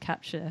 If you can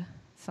capture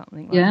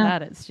something like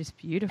that, it's just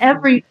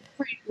beautiful.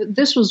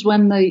 This was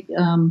when it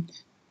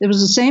was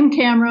the same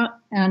camera,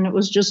 and it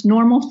was just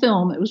normal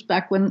film. It was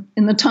back when,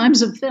 in the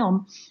times of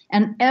film,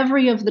 and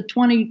every of the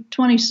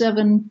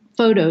 27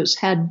 photos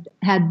had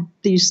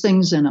these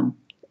things in them.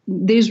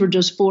 These were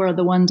just 4 of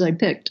the ones I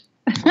picked.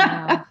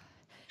 Wow.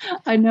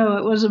 I know,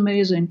 it was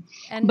amazing.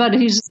 But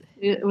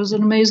it was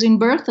an amazing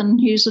birth, and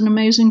he's an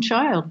amazing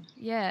child.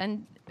 Yeah,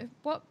 and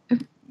where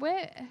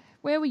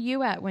were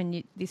you at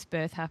when this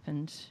birth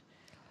happened?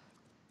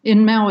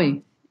 In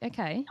Maui.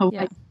 Okay.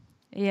 Hawaii.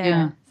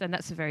 Yeah. So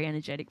that's a very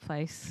energetic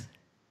place.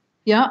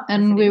 Yeah,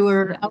 and we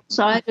were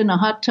outside in a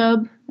hot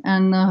tub,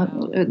 and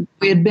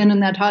we had been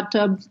in that hot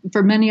tub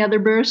for many other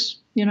births,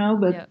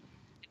 but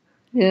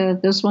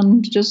this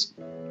one just,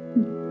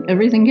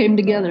 everything came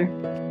together.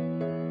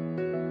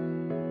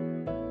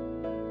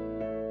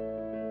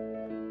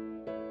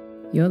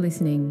 You're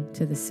listening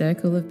to the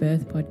Circle of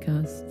Birth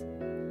podcast,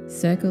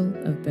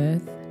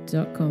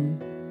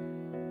 circleofbirth.com.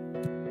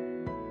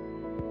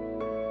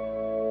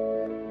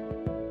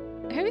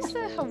 Who is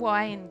the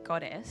Hawaiian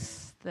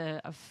goddess?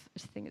 I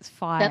think it's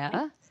fire.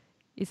 Pele.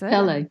 Is it?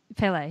 Pele.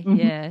 Mm-hmm.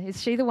 Yeah.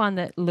 Is she the one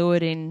that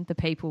lured in the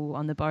people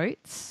on the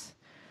boats?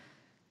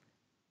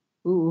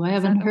 Ooh, I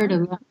haven't heard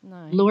of that.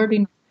 No.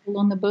 Luring people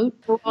on the boat.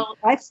 Well,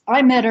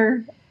 I met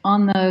her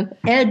on the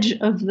edge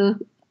of the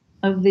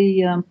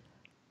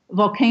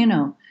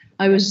volcano.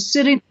 I was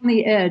sitting on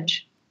the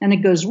edge, and it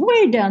goes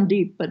way down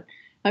deep, but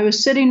I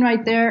was sitting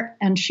right there,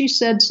 and she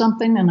said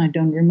something, and I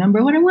don't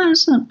remember what it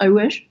was. I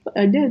wish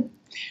I did.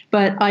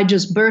 But I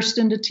just burst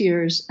into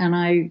tears, and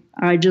I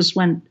just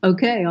went,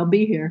 okay, I'll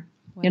be here.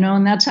 Wow.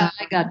 And that's how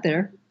I got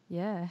there.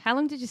 Yeah. How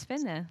long did you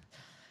spend there?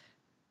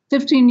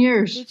 15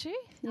 years. Did you?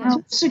 Yeah.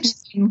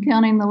 16,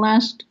 counting the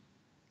last.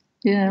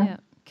 Yeah.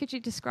 Could you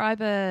describe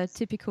a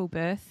typical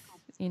birth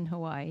in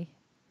Hawaii?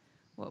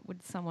 What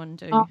would someone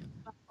do?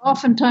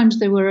 Oftentimes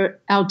they were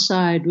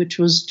outside, which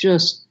was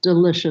just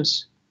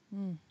delicious.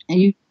 And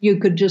you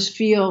could just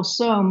feel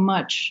so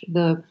much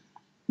the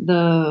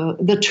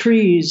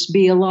trees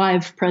be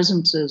alive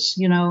presences,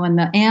 and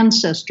the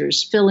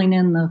ancestors filling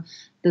in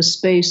the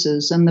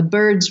spaces, and the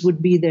birds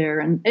would be there,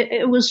 and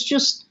it's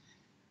just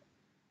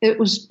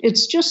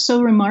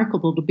so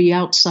remarkable to be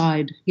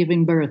outside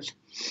giving birth.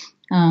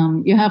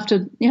 You have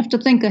to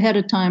think ahead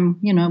of time,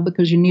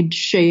 because you need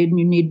shade, and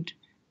you need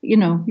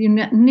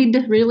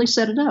to really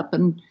set it up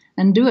and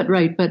do it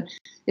right. But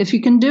if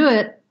you can do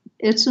it,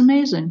 it's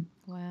amazing.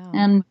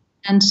 Wow.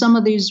 And some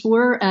of these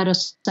were at a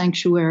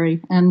sanctuary,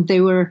 and they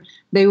were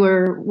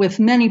with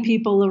many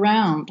people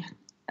around.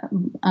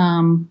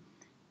 And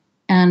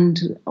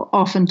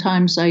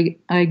oftentimes I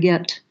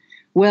get,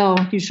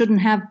 well, you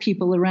shouldn't have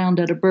people around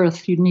at a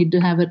birth. You need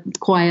to have it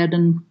quiet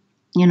and,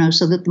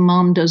 so that the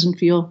mom doesn't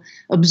feel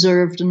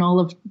observed, and all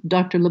of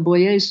Dr.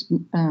 LeBoyer's,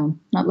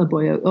 not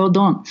LeBoyer,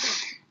 Odon,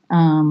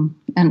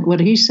 and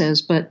what he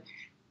says. But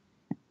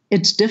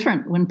it's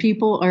different when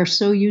people are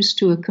so used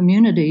to a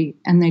community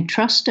and they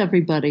trust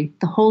everybody.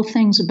 The whole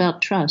thing's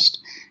about trust.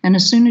 And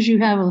as soon as you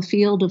have a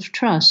field of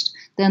trust,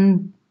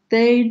 then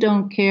they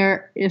don't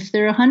care if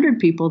there are 100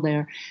 people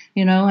there,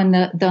 and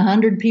the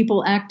 100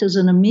 people act as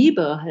an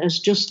amoeba, as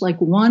just like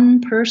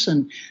one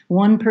person.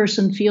 One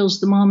person feels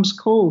the mom's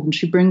cold and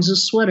she brings a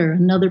sweater.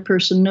 Another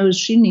person knows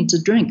she needs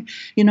a drink.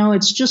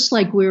 It's just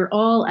like we're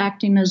all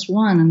acting as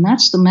one, and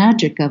that's the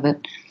magic of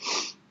it.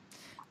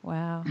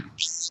 Wow.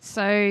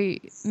 So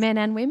men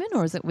and women,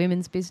 or is it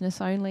women's business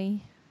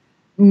only?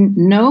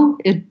 No,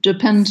 it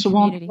depends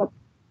on what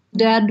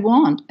dad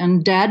want.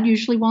 And dad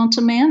usually wants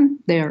a man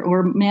there,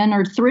 or man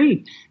or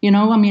 3.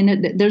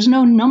 There's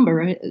no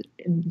number.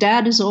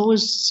 Dad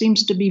always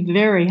seems to be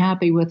very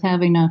happy with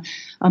having a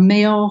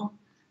male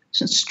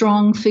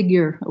strong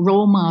figure, a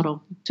role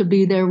model to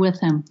be there with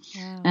him.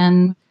 Wow.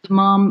 And the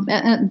mom,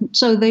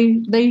 so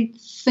they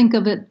think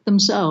of it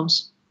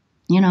themselves,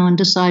 and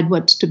decide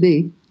what's to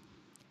be.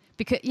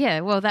 Because,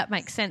 that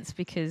makes sense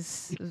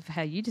because of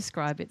how you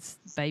describe it's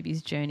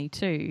baby's journey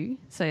too.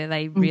 So are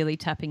they really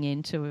tapping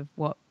into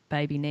what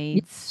baby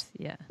needs?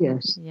 Yes.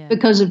 Yes. Yeah.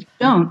 Because if you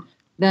don't,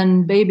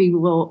 then baby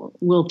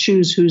will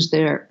choose who's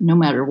there no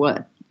matter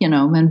what.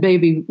 And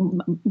baby,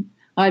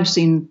 I've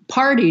seen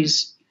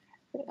parties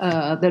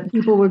that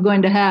people were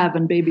going to have,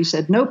 and baby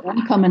said, "Nope,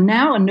 I'm coming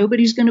now, and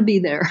nobody's going to be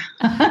there."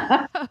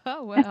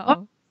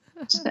 Wow.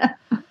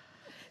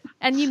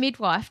 And you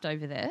midwifed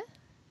over there?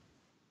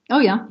 Oh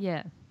yeah.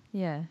 Yeah,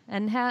 yeah.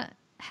 And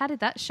how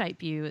did that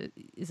shape you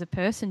as a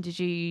person? Did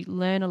you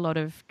learn a lot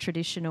of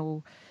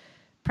traditional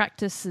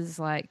practices?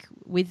 Like,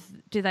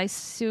 do they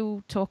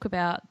still talk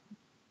about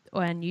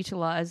and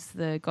utilize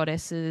the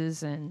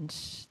goddesses and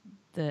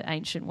the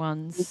ancient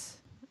ones?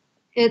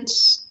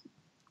 It's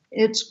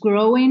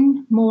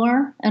growing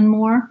more and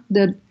more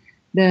that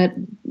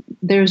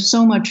there's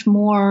so much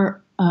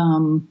more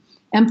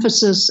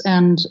emphasis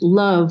and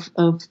love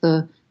of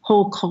the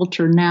whole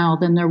culture now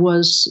than there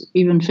was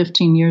even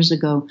 15 years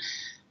ago.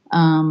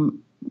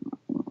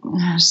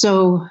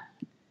 So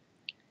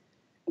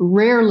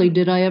rarely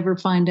did I ever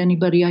find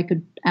anybody I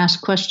could ask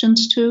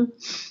questions to.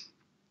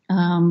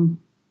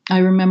 I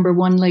remember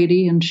one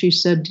lady, and she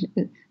said,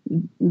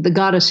 "The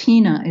goddess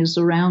Hina is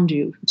around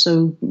you,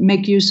 so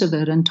make use of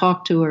it and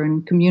talk to her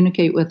and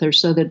communicate with her,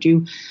 so that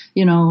you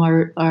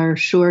are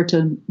sure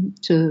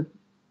to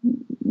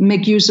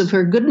make use of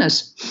her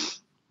goodness."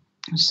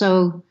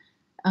 So,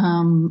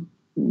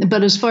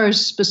 but as far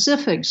as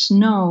specifics,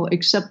 no,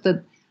 except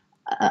that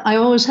I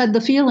always had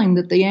the feeling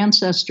that the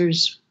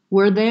ancestors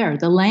were there.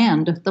 The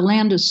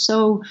land is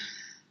so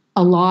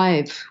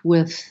alive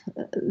with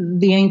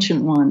the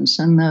ancient ones,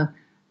 and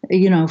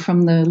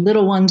from the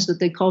little ones that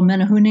they call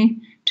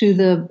menehune to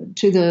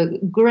the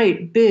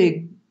great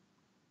big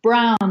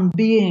brown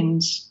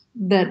beings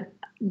that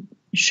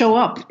show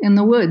up in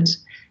the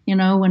woods.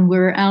 When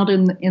we're out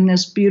in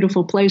this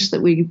beautiful place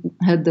that we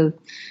had the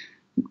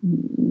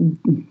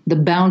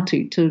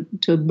bounty to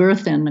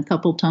birth in a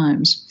couple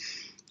times.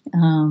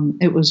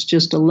 It was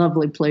just a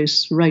lovely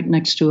place right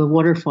next to a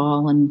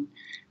waterfall, and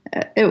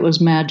it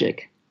was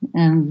magic.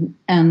 And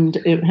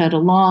it had a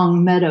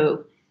long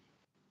meadow.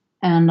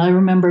 And I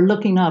remember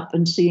looking up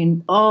and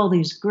seeing all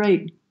these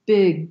great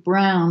big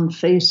brown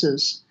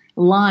faces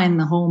line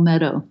the whole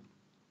meadow.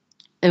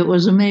 It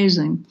was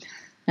amazing.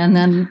 And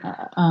then,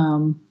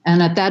 and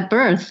at that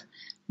birth,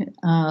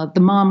 the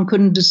mom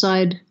couldn't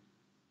decide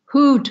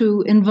who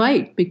to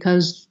invite,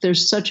 because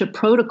there's such a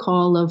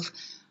protocol of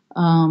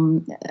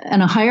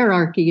and a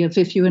hierarchy of,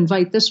 if you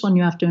invite this one,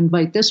 you have to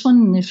invite this one,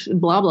 and if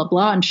blah, blah,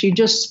 blah. And she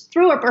just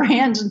threw up her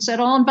hands and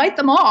said, "I'll invite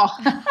them all."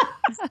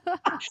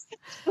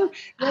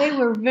 They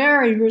were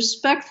very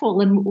respectful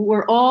and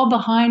were all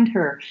behind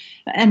her.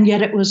 And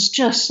yet it was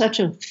just such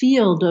a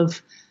field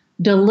of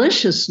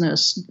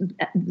deliciousness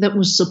that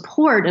was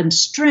support and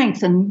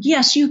strength. And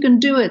yes, you can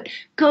do it.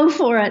 Go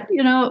for it.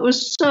 It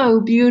was so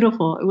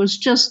beautiful. It was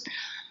just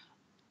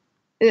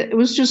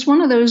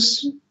one of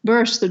those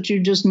births that you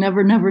just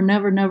never, never,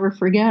 never, never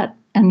forget.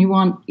 And you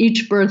want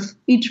each birth,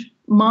 each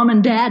mom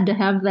and dad to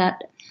have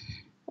that,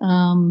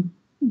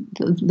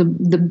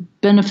 the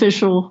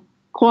beneficial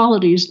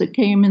qualities that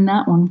came in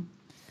that one.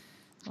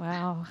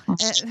 Wow.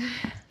 It's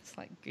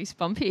like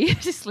goosebumpy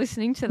just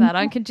listening to that.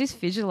 I can just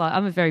visualize.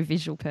 I'm a very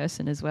visual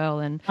person as well.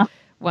 And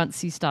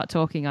once you start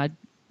talking, I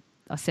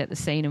set the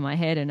scene in my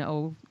head, and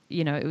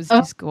it was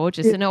just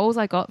gorgeous. And all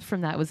I got from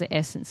that was the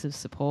essence of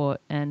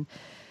support. And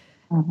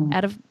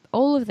out of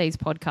all of these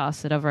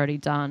podcasts that I've already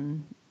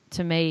done,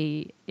 to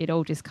me, it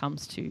all just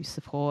comes to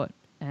support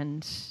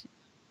and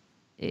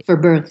for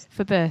birth.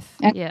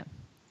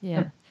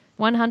 Yeah.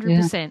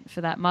 100%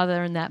 for that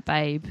mother and that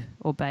babe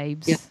or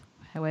babes,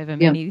 however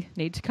many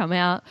need to come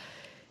out.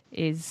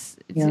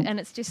 And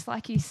it's just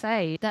like you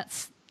say,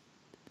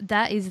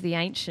 that is the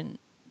ancient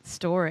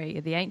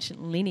story, the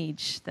ancient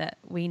lineage that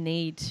we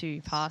need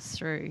to pass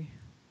through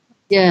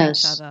to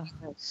each other.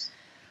 Yes.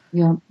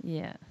 Yeah.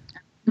 Yeah.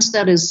 Once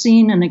that is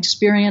seen and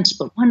experienced,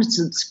 but once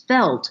it's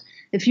felt,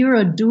 if you're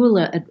a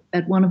doula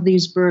at one of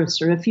these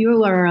births, or if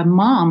you are a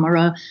mom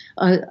or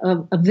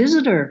a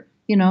visitor,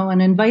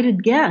 an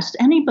invited guest,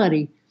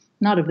 anybody,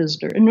 not a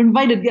visitor, an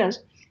invited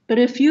guest, but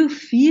if you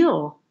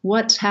feel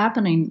what's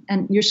happening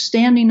and you're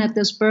standing at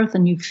this birth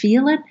and you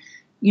feel it,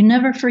 you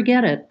never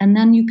forget it. And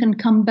then you can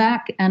come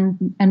back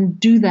and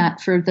do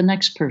that for the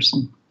next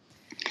person.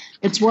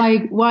 It's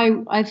why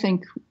I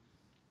think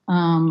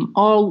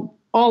all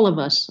of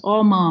us,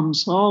 all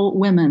moms, all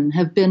women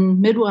have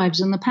been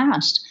midwives in the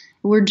past.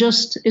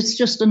 It's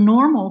just a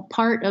normal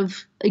part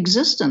of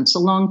existence a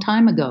long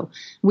time ago.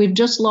 We've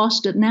just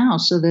lost it now,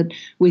 so that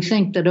we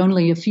think that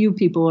only a few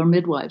people are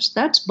midwives.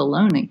 That's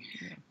baloney.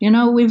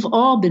 We've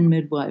all been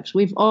midwives.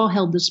 We've all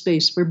held the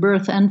space for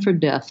birth and for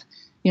death,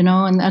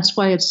 and that's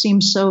why it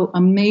seems so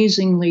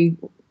amazingly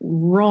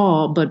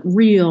raw, but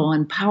real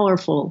and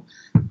powerful.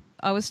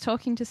 I was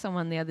talking to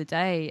someone the other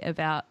day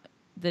about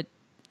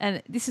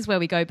and this is where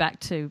we go back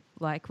to,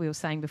 like we were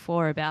saying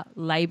before, about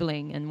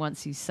labeling, and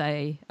once you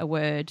say a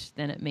word,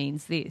 then it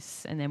means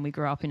this. And then we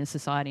grow up in a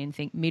society and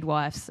think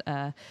midwives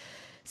are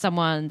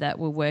someone that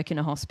will work in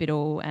a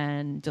hospital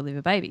and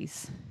deliver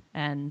babies,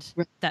 and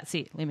that's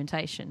it,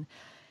 limitation.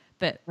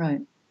 But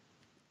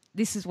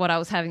this is what I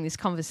was having this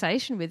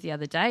conversation with the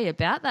other day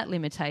about, that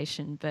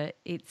limitation. But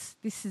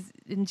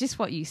and just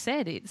what you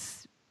said,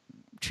 it's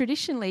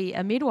traditionally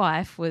a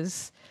midwife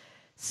was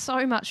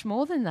so much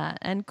more than that.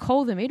 And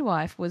Call the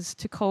Midwife was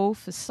to call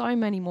for so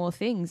many more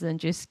things than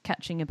just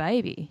catching a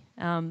baby.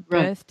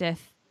 Birth,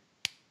 death,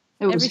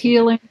 it was everything.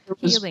 healing.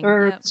 It was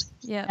herbs.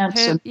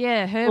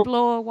 Herb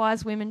law,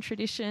 wise women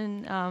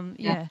tradition.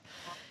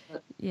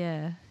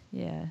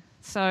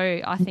 So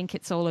I think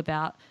it's all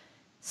about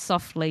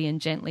softly and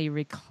gently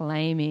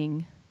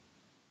reclaiming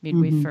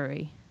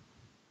midwifery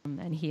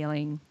and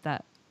healing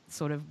that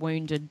sort of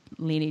wounded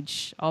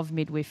lineage of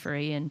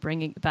midwifery and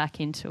bringing it back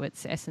into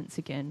its essence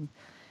again,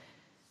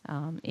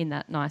 in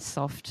that nice,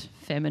 soft,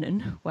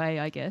 feminine way,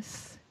 I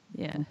guess.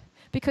 Yeah.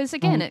 Because,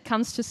 again, it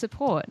comes to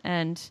support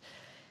and,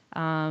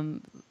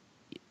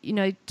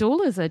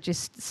 doulas are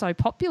just so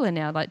popular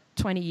now. Like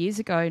 20 years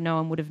ago, no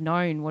one would have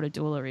known what a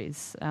doula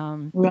is.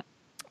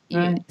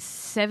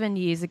 7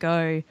 years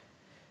ago,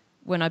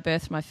 when I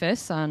birthed my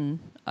first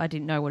son, I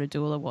didn't know what a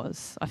doula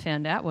was. I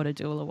found out what a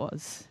doula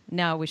was.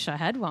 Now I wish I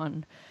had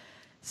one.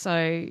 So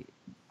I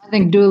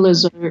think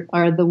doulas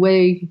are the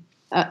way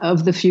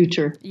of the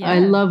future. Yeah. I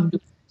love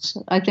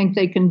doulas. I think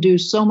they can do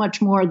so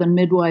much more than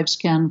midwives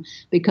can,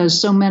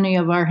 because so many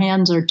of our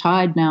hands are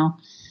tied now.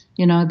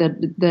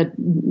 That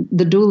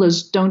the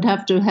doulas don't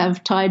have to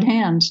have tied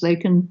hands. They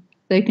can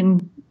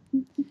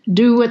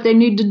do what they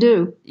need to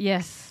do.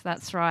 Yes,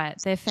 that's right.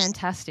 They're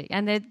fantastic,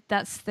 and this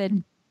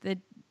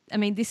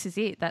is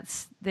it.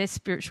 That's their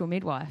spiritual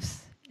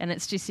midwives. And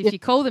it's just if you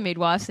call them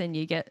midwives, then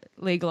you get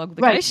legal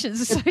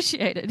obligations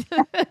associated.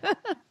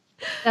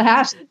 The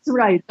hassles,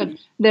 right? But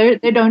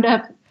they don't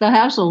have the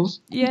hassles.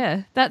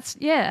 Yeah,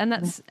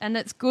 and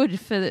that's good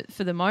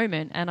for the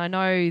moment. And I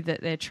know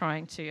that they're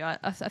trying to.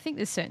 I think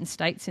there's certain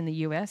states in the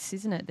US,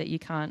 isn't it, that you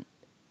can't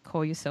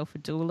call yourself a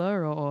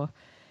doula or.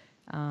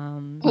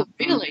 Oh,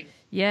 really?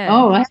 Yeah.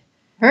 Oh, I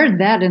heard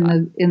that in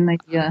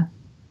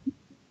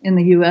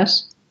the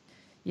US.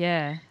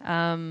 Yeah.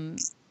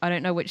 I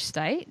don't know which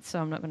state, so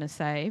I'm not going to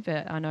say,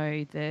 but I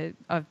know that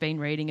I've been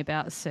reading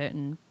about a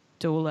certain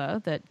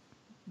doula that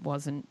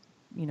wasn't,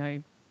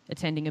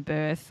 attending a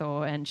birth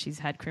and she's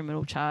had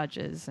criminal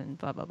charges and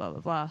blah, blah, blah, blah,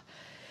 blah.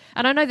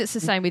 And I know that's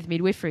the same with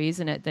midwifery,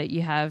 isn't it, that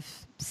you have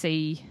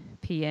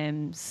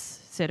CPMs,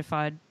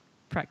 certified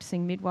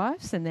practicing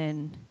midwives, and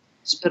then...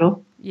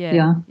 Hospital.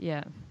 Yeah.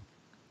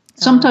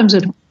 Sometimes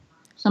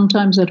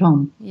at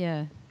home.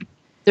 Yeah.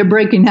 They're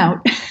breaking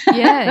out.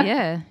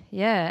 Yeah.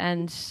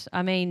 And,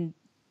 I mean...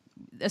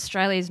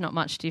 Australia is not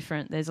much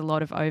different. There's a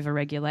lot of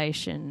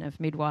over-regulation of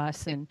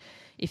midwives, and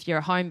if you're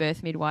a home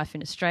birth midwife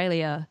in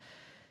Australia,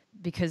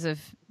 because of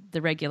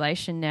the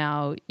regulation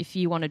now, if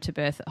you wanted to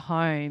birth at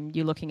home,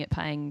 you're looking at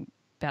paying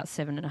about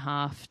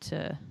 $7,500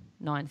 to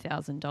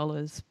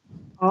 $9,000.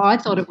 Oh, I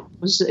thought it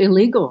was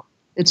illegal.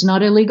 It's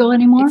not illegal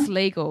anymore? It's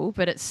legal,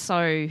 but it's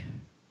so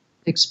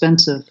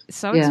expensive. It's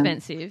so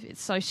expensive.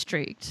 It's so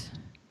strict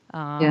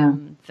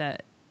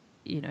that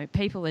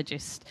people are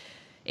just.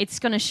 It's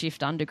going to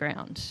shift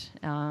underground,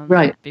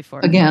 before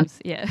it again. Comes.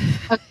 Yeah,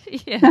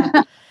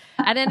 yeah.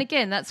 And then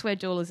again, that's where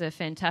doulas are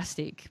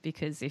fantastic,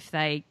 because if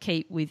they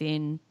keep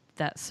within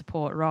that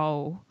support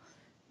role,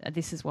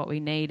 this is what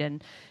we need.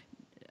 And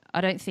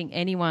I don't think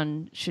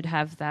anyone should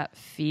have that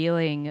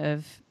feeling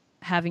of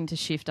having to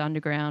shift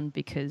underground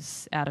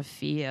because out of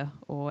fear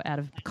or out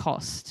of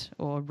cost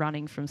or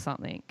running from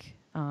something.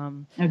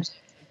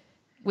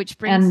 Which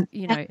brings,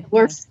 the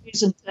worst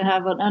reason to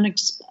have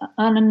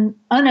an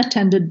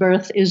unattended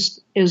birth is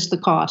the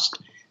cost.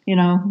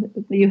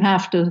 You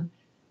have to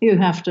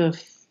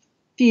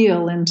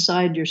feel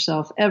inside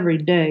yourself every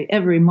day,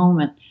 every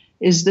moment.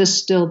 Is this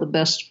still the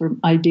best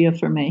idea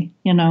for me?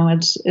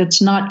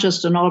 It's not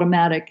just an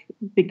automatic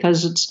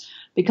because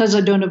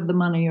I don't have the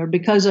money or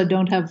because I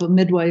don't have a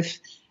midwife.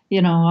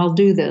 I'll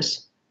do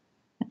this.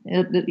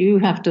 You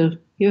have to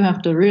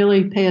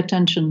really pay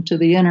attention to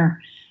the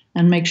inner.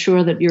 And make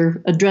sure that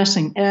you're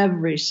addressing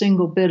every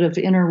single bit of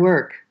inner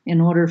work in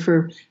order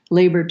for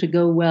labor to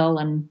go well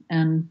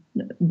and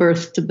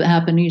birth to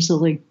happen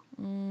easily.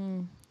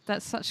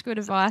 That's such good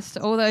advice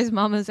to all those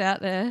mamas out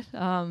there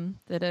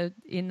that are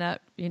in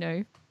that,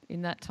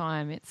 in that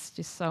time. It's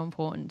just so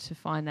important to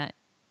find that,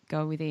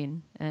 go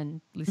within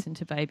and listen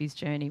to baby's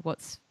journey.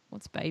 What's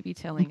baby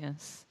telling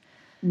us?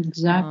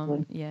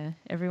 Exactly.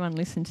 Everyone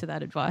listen to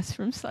that advice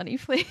from Sunni,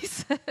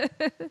 please.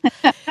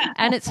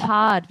 And it's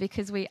hard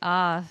because we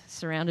are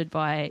surrounded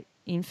by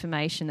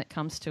information that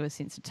comes to us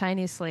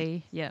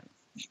instantaneously. Yeah.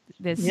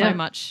 There's so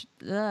much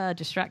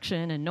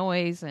distraction and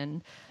noise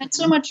and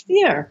so much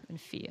fear. And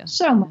fear.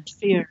 So much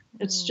fear.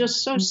 It's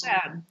just so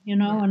sad,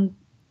 and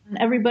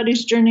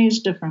everybody's journey is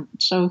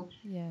different. So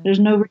there's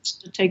no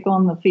reason to take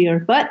on the fear,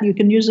 but you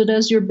can use it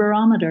as your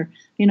barometer.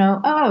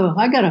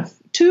 I got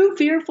 2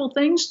 fearful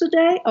things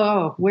today.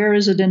 Oh, where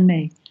is it in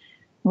me?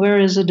 Where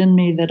is it in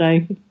me that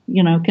I,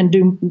 can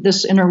do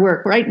this inner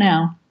work right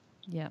now?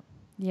 Yeah.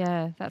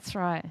 Yeah, that's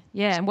right.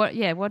 Yeah. And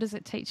what does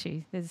it teach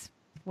you?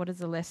 What are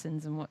the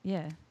lessons and what?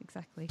 Yeah,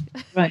 exactly.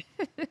 Right.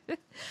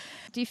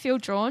 Do you feel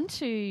drawn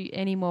to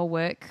any more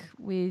work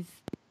with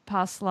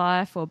past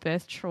life or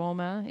birth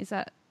trauma? Is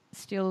that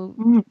still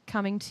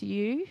coming to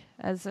you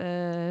as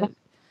a...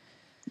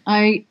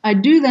 I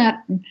do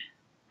that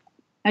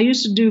I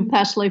used to do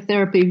past life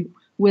therapy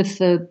with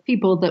the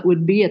people that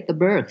would be at the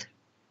birth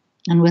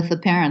and with the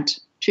parents.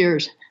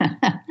 Cheers.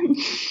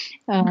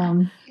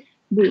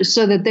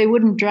 So that they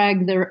wouldn't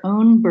drag their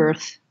own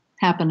birth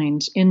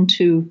happenings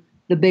into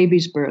the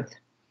baby's birth.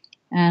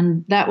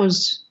 And that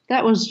was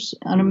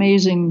an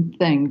amazing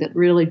thing that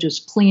really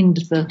just cleaned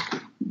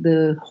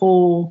the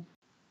whole.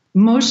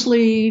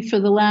 Mostly for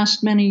the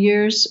last many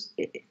years,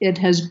 it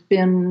has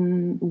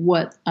been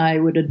what I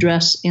would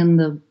address in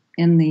the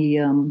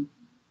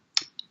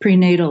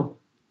prenatal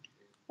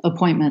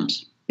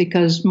appointments,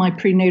 because my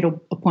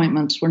prenatal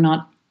appointments were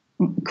not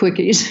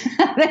quickies.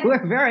 They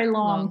were very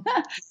long.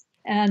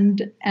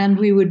 And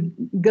we would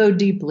go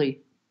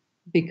deeply,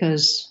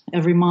 because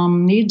every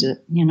mom needs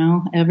it,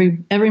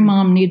 every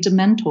mom needs a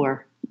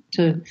mentor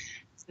to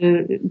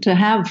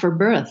have for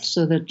birth,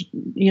 so that,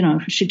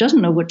 she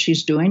doesn't know what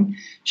she's doing.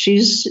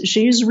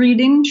 She's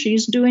reading,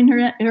 she's doing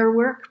her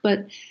work,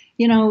 but,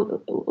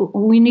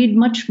 we need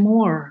much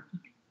more.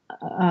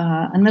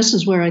 And this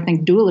is where I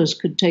think doulas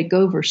could take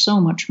over so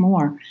much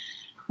more.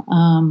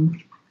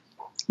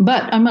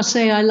 But I must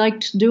say I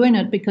liked doing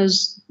it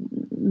because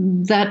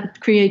that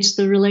creates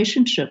the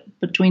relationship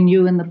between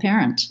you and the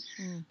parents.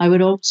 I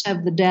would always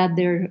have the dad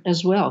there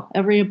as well,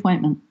 every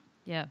appointment.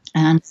 Yeah.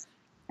 And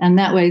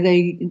that way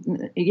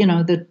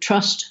the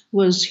trust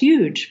was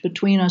huge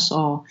between us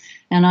all.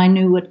 And I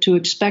knew what to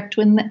expect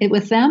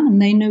with them,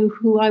 and they knew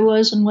who I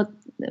was and what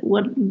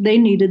they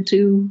needed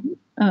to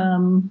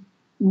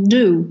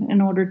do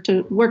in order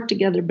to work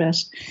together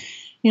best.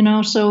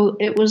 So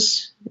it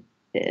was,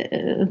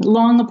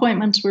 long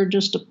appointments were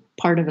just a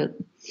part of it.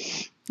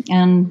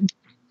 And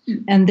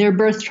their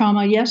birth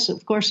trauma, yes,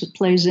 of course it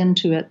plays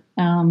into it.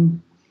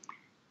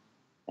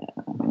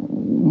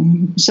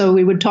 So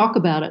we would talk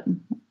about it.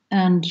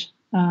 And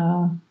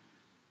I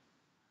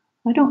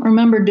don't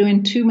remember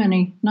doing too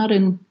many, not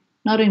in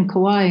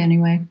Kauai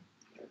anyway.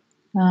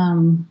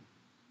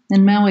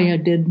 In Maui I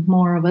did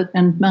more of it,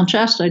 and Mount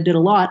Shasta I did a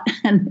lot,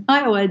 and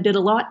Iowa I did a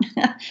lot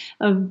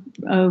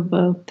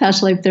of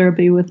past life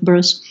therapy with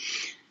births.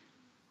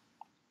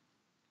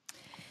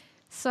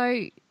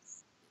 So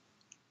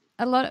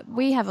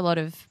we have a lot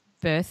of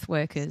birth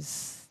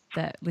workers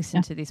that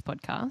listen to this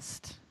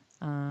podcast,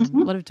 a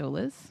lot of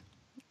doulas.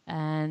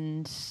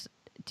 And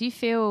do you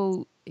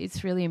feel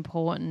it's really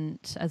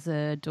important as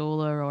a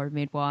doula or a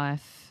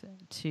midwife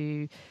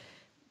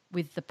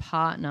with the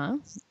partner,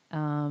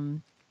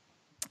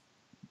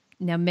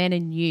 now men are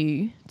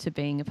new to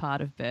being a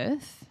part of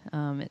birth.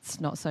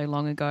 It's not so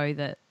long ago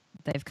that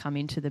they've come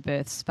into the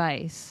birth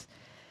space.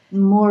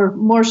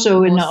 More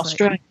so in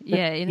Australia.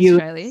 Yeah, in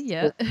Australia,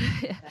 yeah.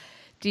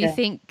 Do you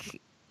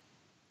think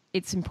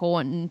it's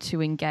important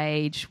to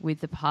engage with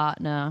the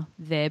partner,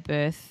 their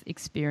birth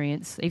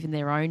experience, even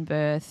their own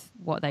birth,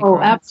 what they grow?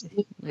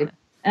 Absolutely.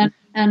 Yeah.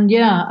 And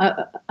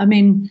I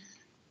mean,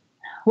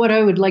 what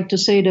I would like to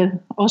say to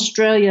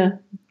Australia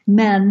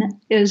men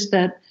is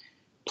that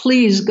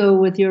please go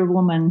with your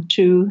woman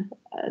to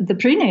the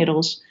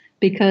prenatals,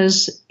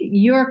 because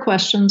your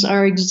questions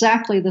are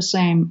exactly the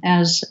same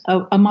as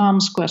a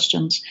mom's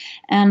questions.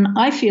 And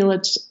I feel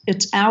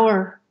it's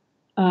our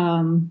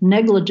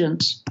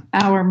negligence,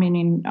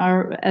 meaning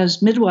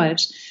as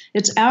midwives,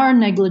 it's our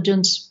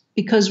negligence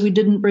because we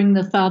didn't bring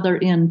the father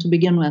in to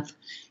begin with.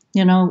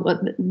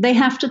 They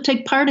have to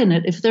take part in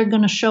it if they're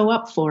going to show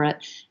up for it.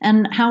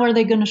 And how are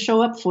they going to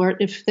show up for it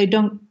if they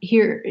don't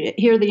hear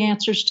the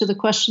answers to the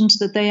questions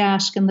that they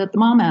ask and that the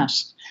mom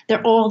asks?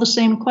 They're all the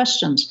same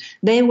questions.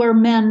 They were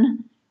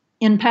men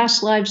in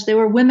past lives. They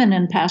were women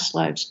in past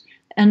lives.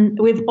 And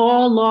we've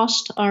all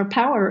lost our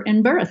power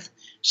in birth.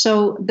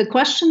 So the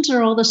questions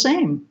are all the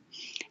same.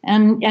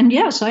 And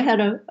yes, I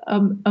had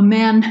a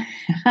man,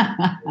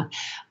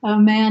 a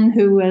man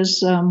who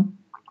was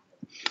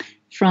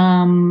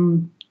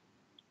from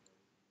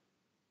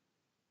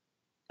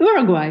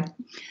Uruguay,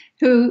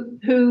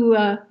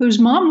 whose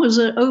mom was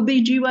an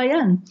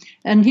OBGYN,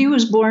 and he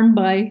was born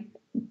by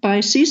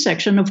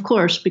C-section, of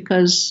course,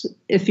 because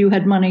if you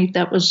had money,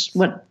 that was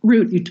what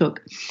route you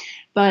took.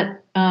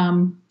 But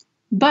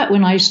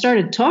when I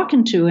started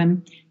talking to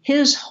him,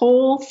 his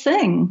whole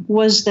thing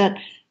was that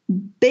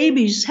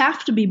babies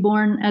have to be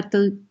born at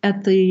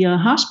the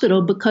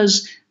hospital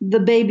because the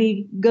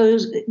baby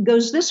goes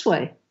this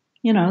way.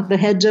 The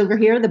head's over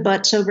here, the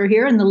butt's over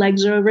here, and the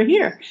legs are over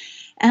here.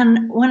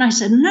 And when I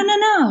said,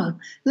 no,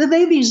 the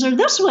babies are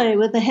this way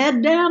with the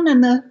head down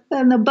and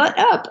the butt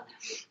up,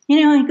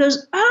 he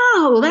goes,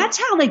 oh, that's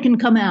how they can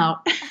come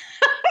out.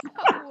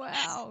 Oh,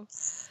 wow.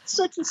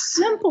 Such a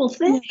simple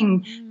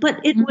thing,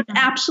 but it would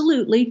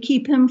absolutely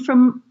keep him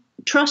from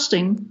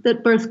trusting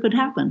that birth could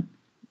happen.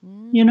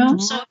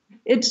 So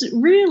it's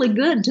really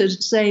good to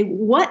say,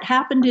 what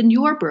happened in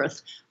your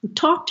birth?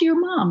 Talk to your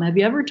mom. Have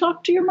you ever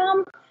talked to your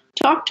mom?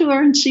 Talk to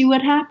her and see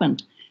what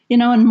happened.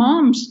 And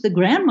moms, the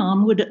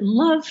grandmom would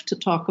love to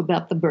talk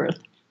about the birth,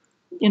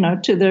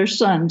 to their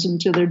sons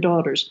and to their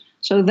daughters.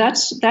 So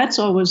that's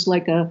always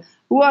like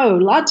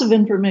lots of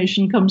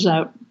information comes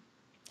out.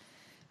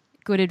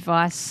 Good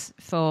advice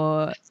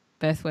for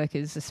birth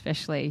workers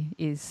especially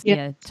is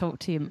talk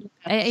to you.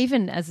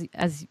 Even as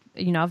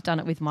you know, I've done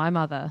it with my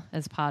mother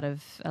as part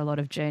of a lot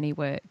of journey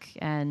work,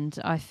 and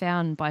I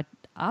found by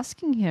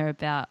asking her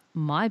about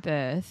my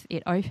birth,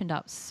 it opened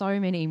up so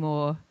many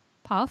more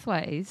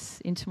pathways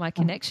into my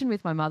connection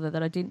with my mother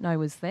that I didn't know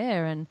was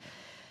there. And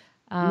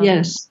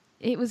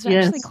it was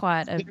actually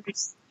quite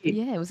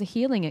it was a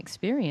healing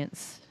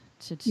experience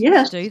to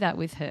do that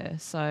with her.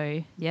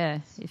 So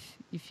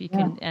if you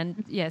can,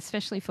 and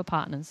especially for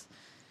partners.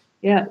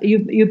 Yeah,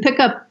 you pick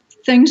up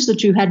things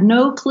that you had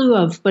no clue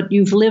of, but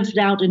you've lived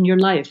out in your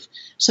life.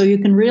 So you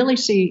can really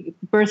see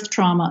birth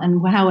trauma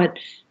and how it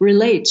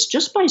relates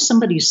just by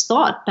somebody's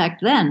thought back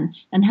then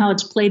and how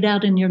it's played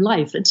out in your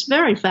life. It's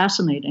very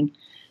fascinating.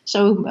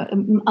 So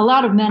a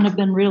lot of men have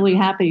been really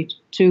happy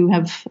to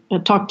have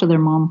talked to their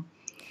mom.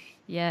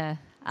 Yeah.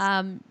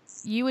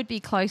 You would be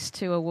close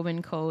to a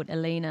woman called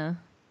Elena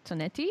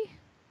Tonetti.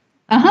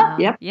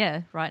 Yep.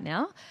 Yeah, right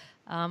now.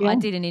 I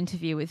did an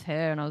interview with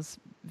her and I was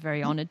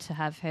very honoured to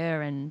have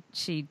her, and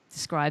she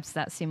describes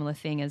that similar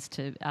thing as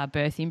to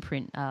birth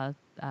imprint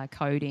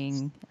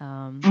coding.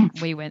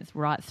 We went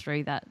right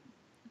through that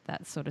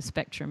sort of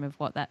spectrum of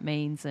what that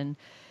means and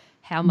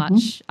how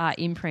much our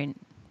imprint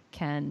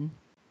can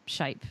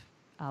shape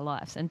our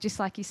lives. And just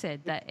like you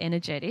said, that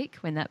energetic,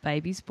 when that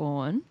baby's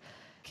born,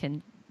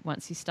 can,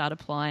 once you start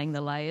applying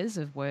the layers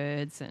of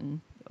words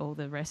and all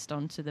the rest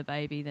onto the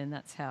baby, then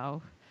that's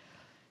how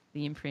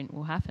the imprint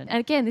will happen. And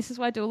again, this is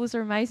why doulas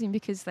are amazing,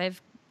 because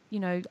they've, you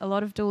know, a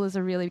lot of doulas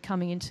are really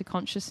coming into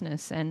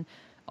consciousness and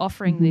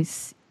offering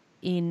this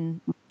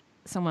in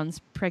someone's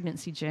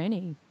pregnancy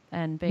journey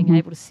and being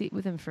able to sit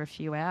with them for a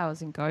few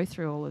hours and go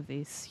through all of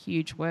this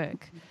huge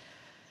work.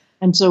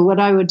 And so what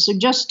I would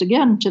suggest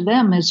again to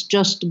them is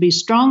just to be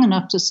strong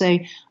enough to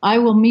say, I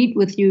will meet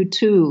with you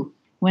too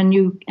when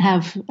you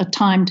have a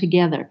time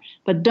together,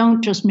 but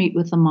don't just meet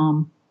with the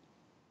mom.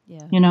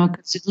 Yeah. You know,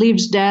 because it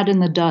leaves dad in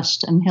the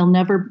dust and he'll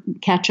never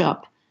catch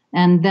up.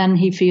 And then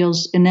he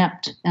feels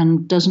inept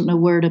and doesn't know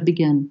where to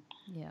begin.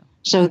 Yeah.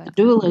 So exactly.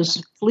 The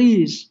doulas,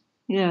 please,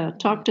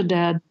 talk to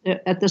dad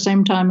at the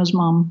same time as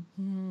mom.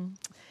 Mm.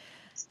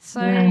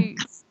 So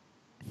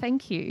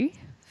thank you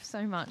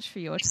so much for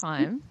your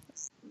time.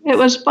 It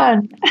was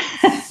fun.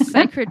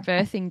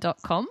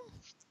 Sacredbirthing.com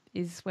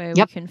is where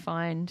we can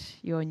find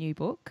your new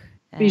book.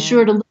 Be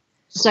sure to look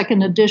at the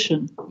second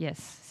edition.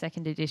 Yes,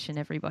 second edition,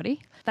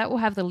 everybody. That will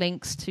have the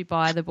links to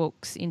buy the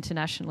books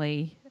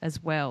internationally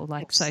as well,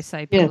 like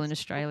say people in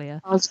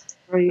Australia.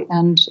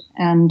 And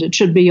it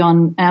should be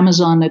on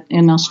Amazon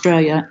in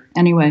Australia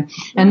anyway.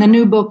 And the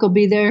new book will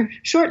be there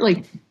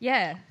shortly.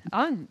 Yeah,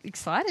 I'm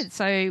excited.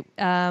 So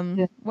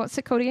what's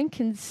it called again?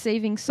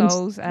 Conceiving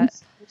Souls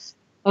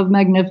of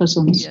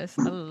Magnificence. Yes,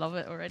 I love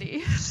it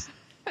already.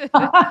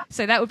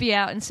 So that will be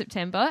out in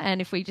September,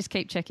 and if we just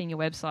keep checking your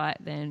website,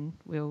 then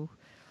we'll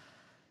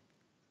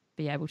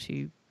be able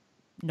to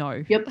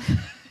know. Yep.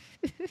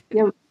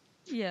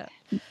 Yeah.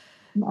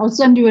 I'll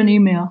send you an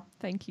email.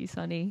 Thank you,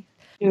 Sunni.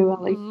 You're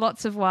welcome.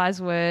 Lots of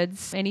wise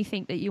words.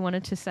 Anything that you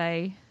wanted to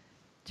say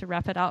to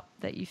wrap it up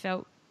that you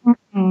felt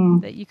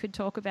that you could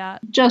talk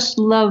about? Just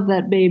love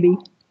that baby.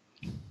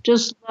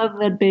 Just love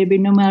that baby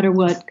no matter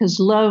what, because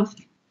love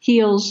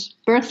heals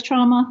birth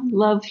trauma.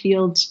 Love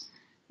heals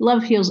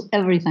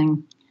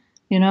everything,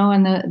 you know,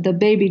 and the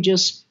baby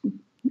just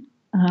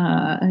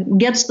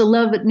gets the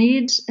love it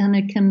needs, and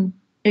it can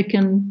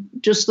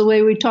just the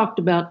way we talked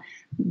about,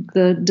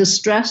 the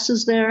distress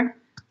is there,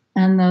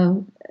 and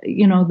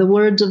the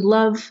words of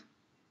love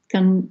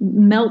can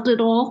melt it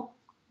all,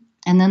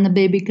 and then the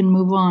baby can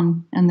move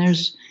on, and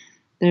there's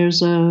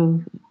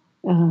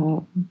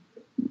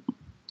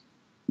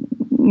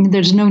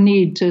no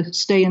need to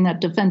stay in that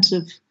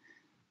defensive,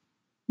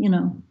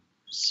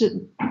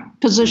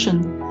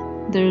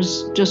 position.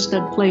 There's just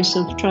that place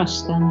of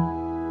trust then.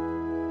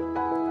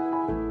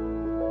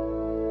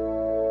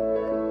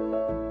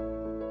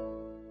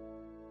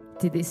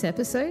 Did this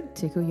episode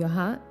tickle your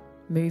heart,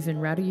 move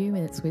and rattle you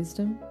in its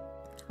wisdom?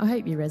 I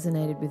hope you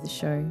resonated with the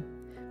show.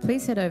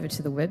 Please head over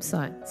to the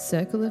website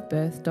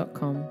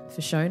circleofbirth.com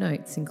for show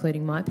notes,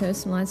 including my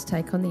personalised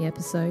take on the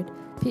episode,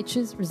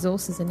 pictures,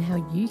 resources, and how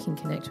you can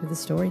connect with a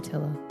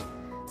storyteller.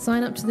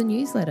 Sign up to the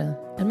newsletter,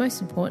 and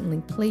most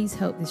importantly, please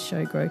help this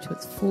show grow to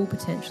its full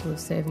potential of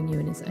serving you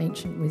in its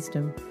ancient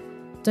wisdom.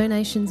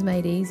 Donations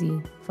made easy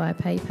via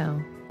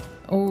PayPal.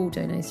 All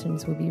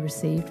donations will be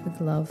received with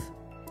love.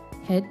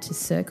 Head to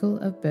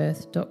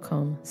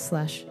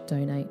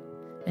circleofbirth.com/donate.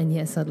 And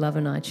yes, I'd love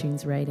an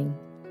iTunes rating.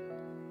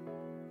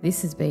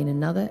 This has been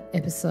another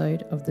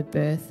episode of the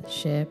Birth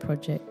Share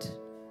Project.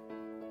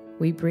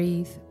 We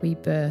breathe, we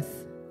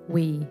birth,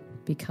 we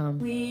become.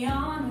 We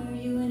honor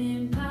you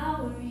and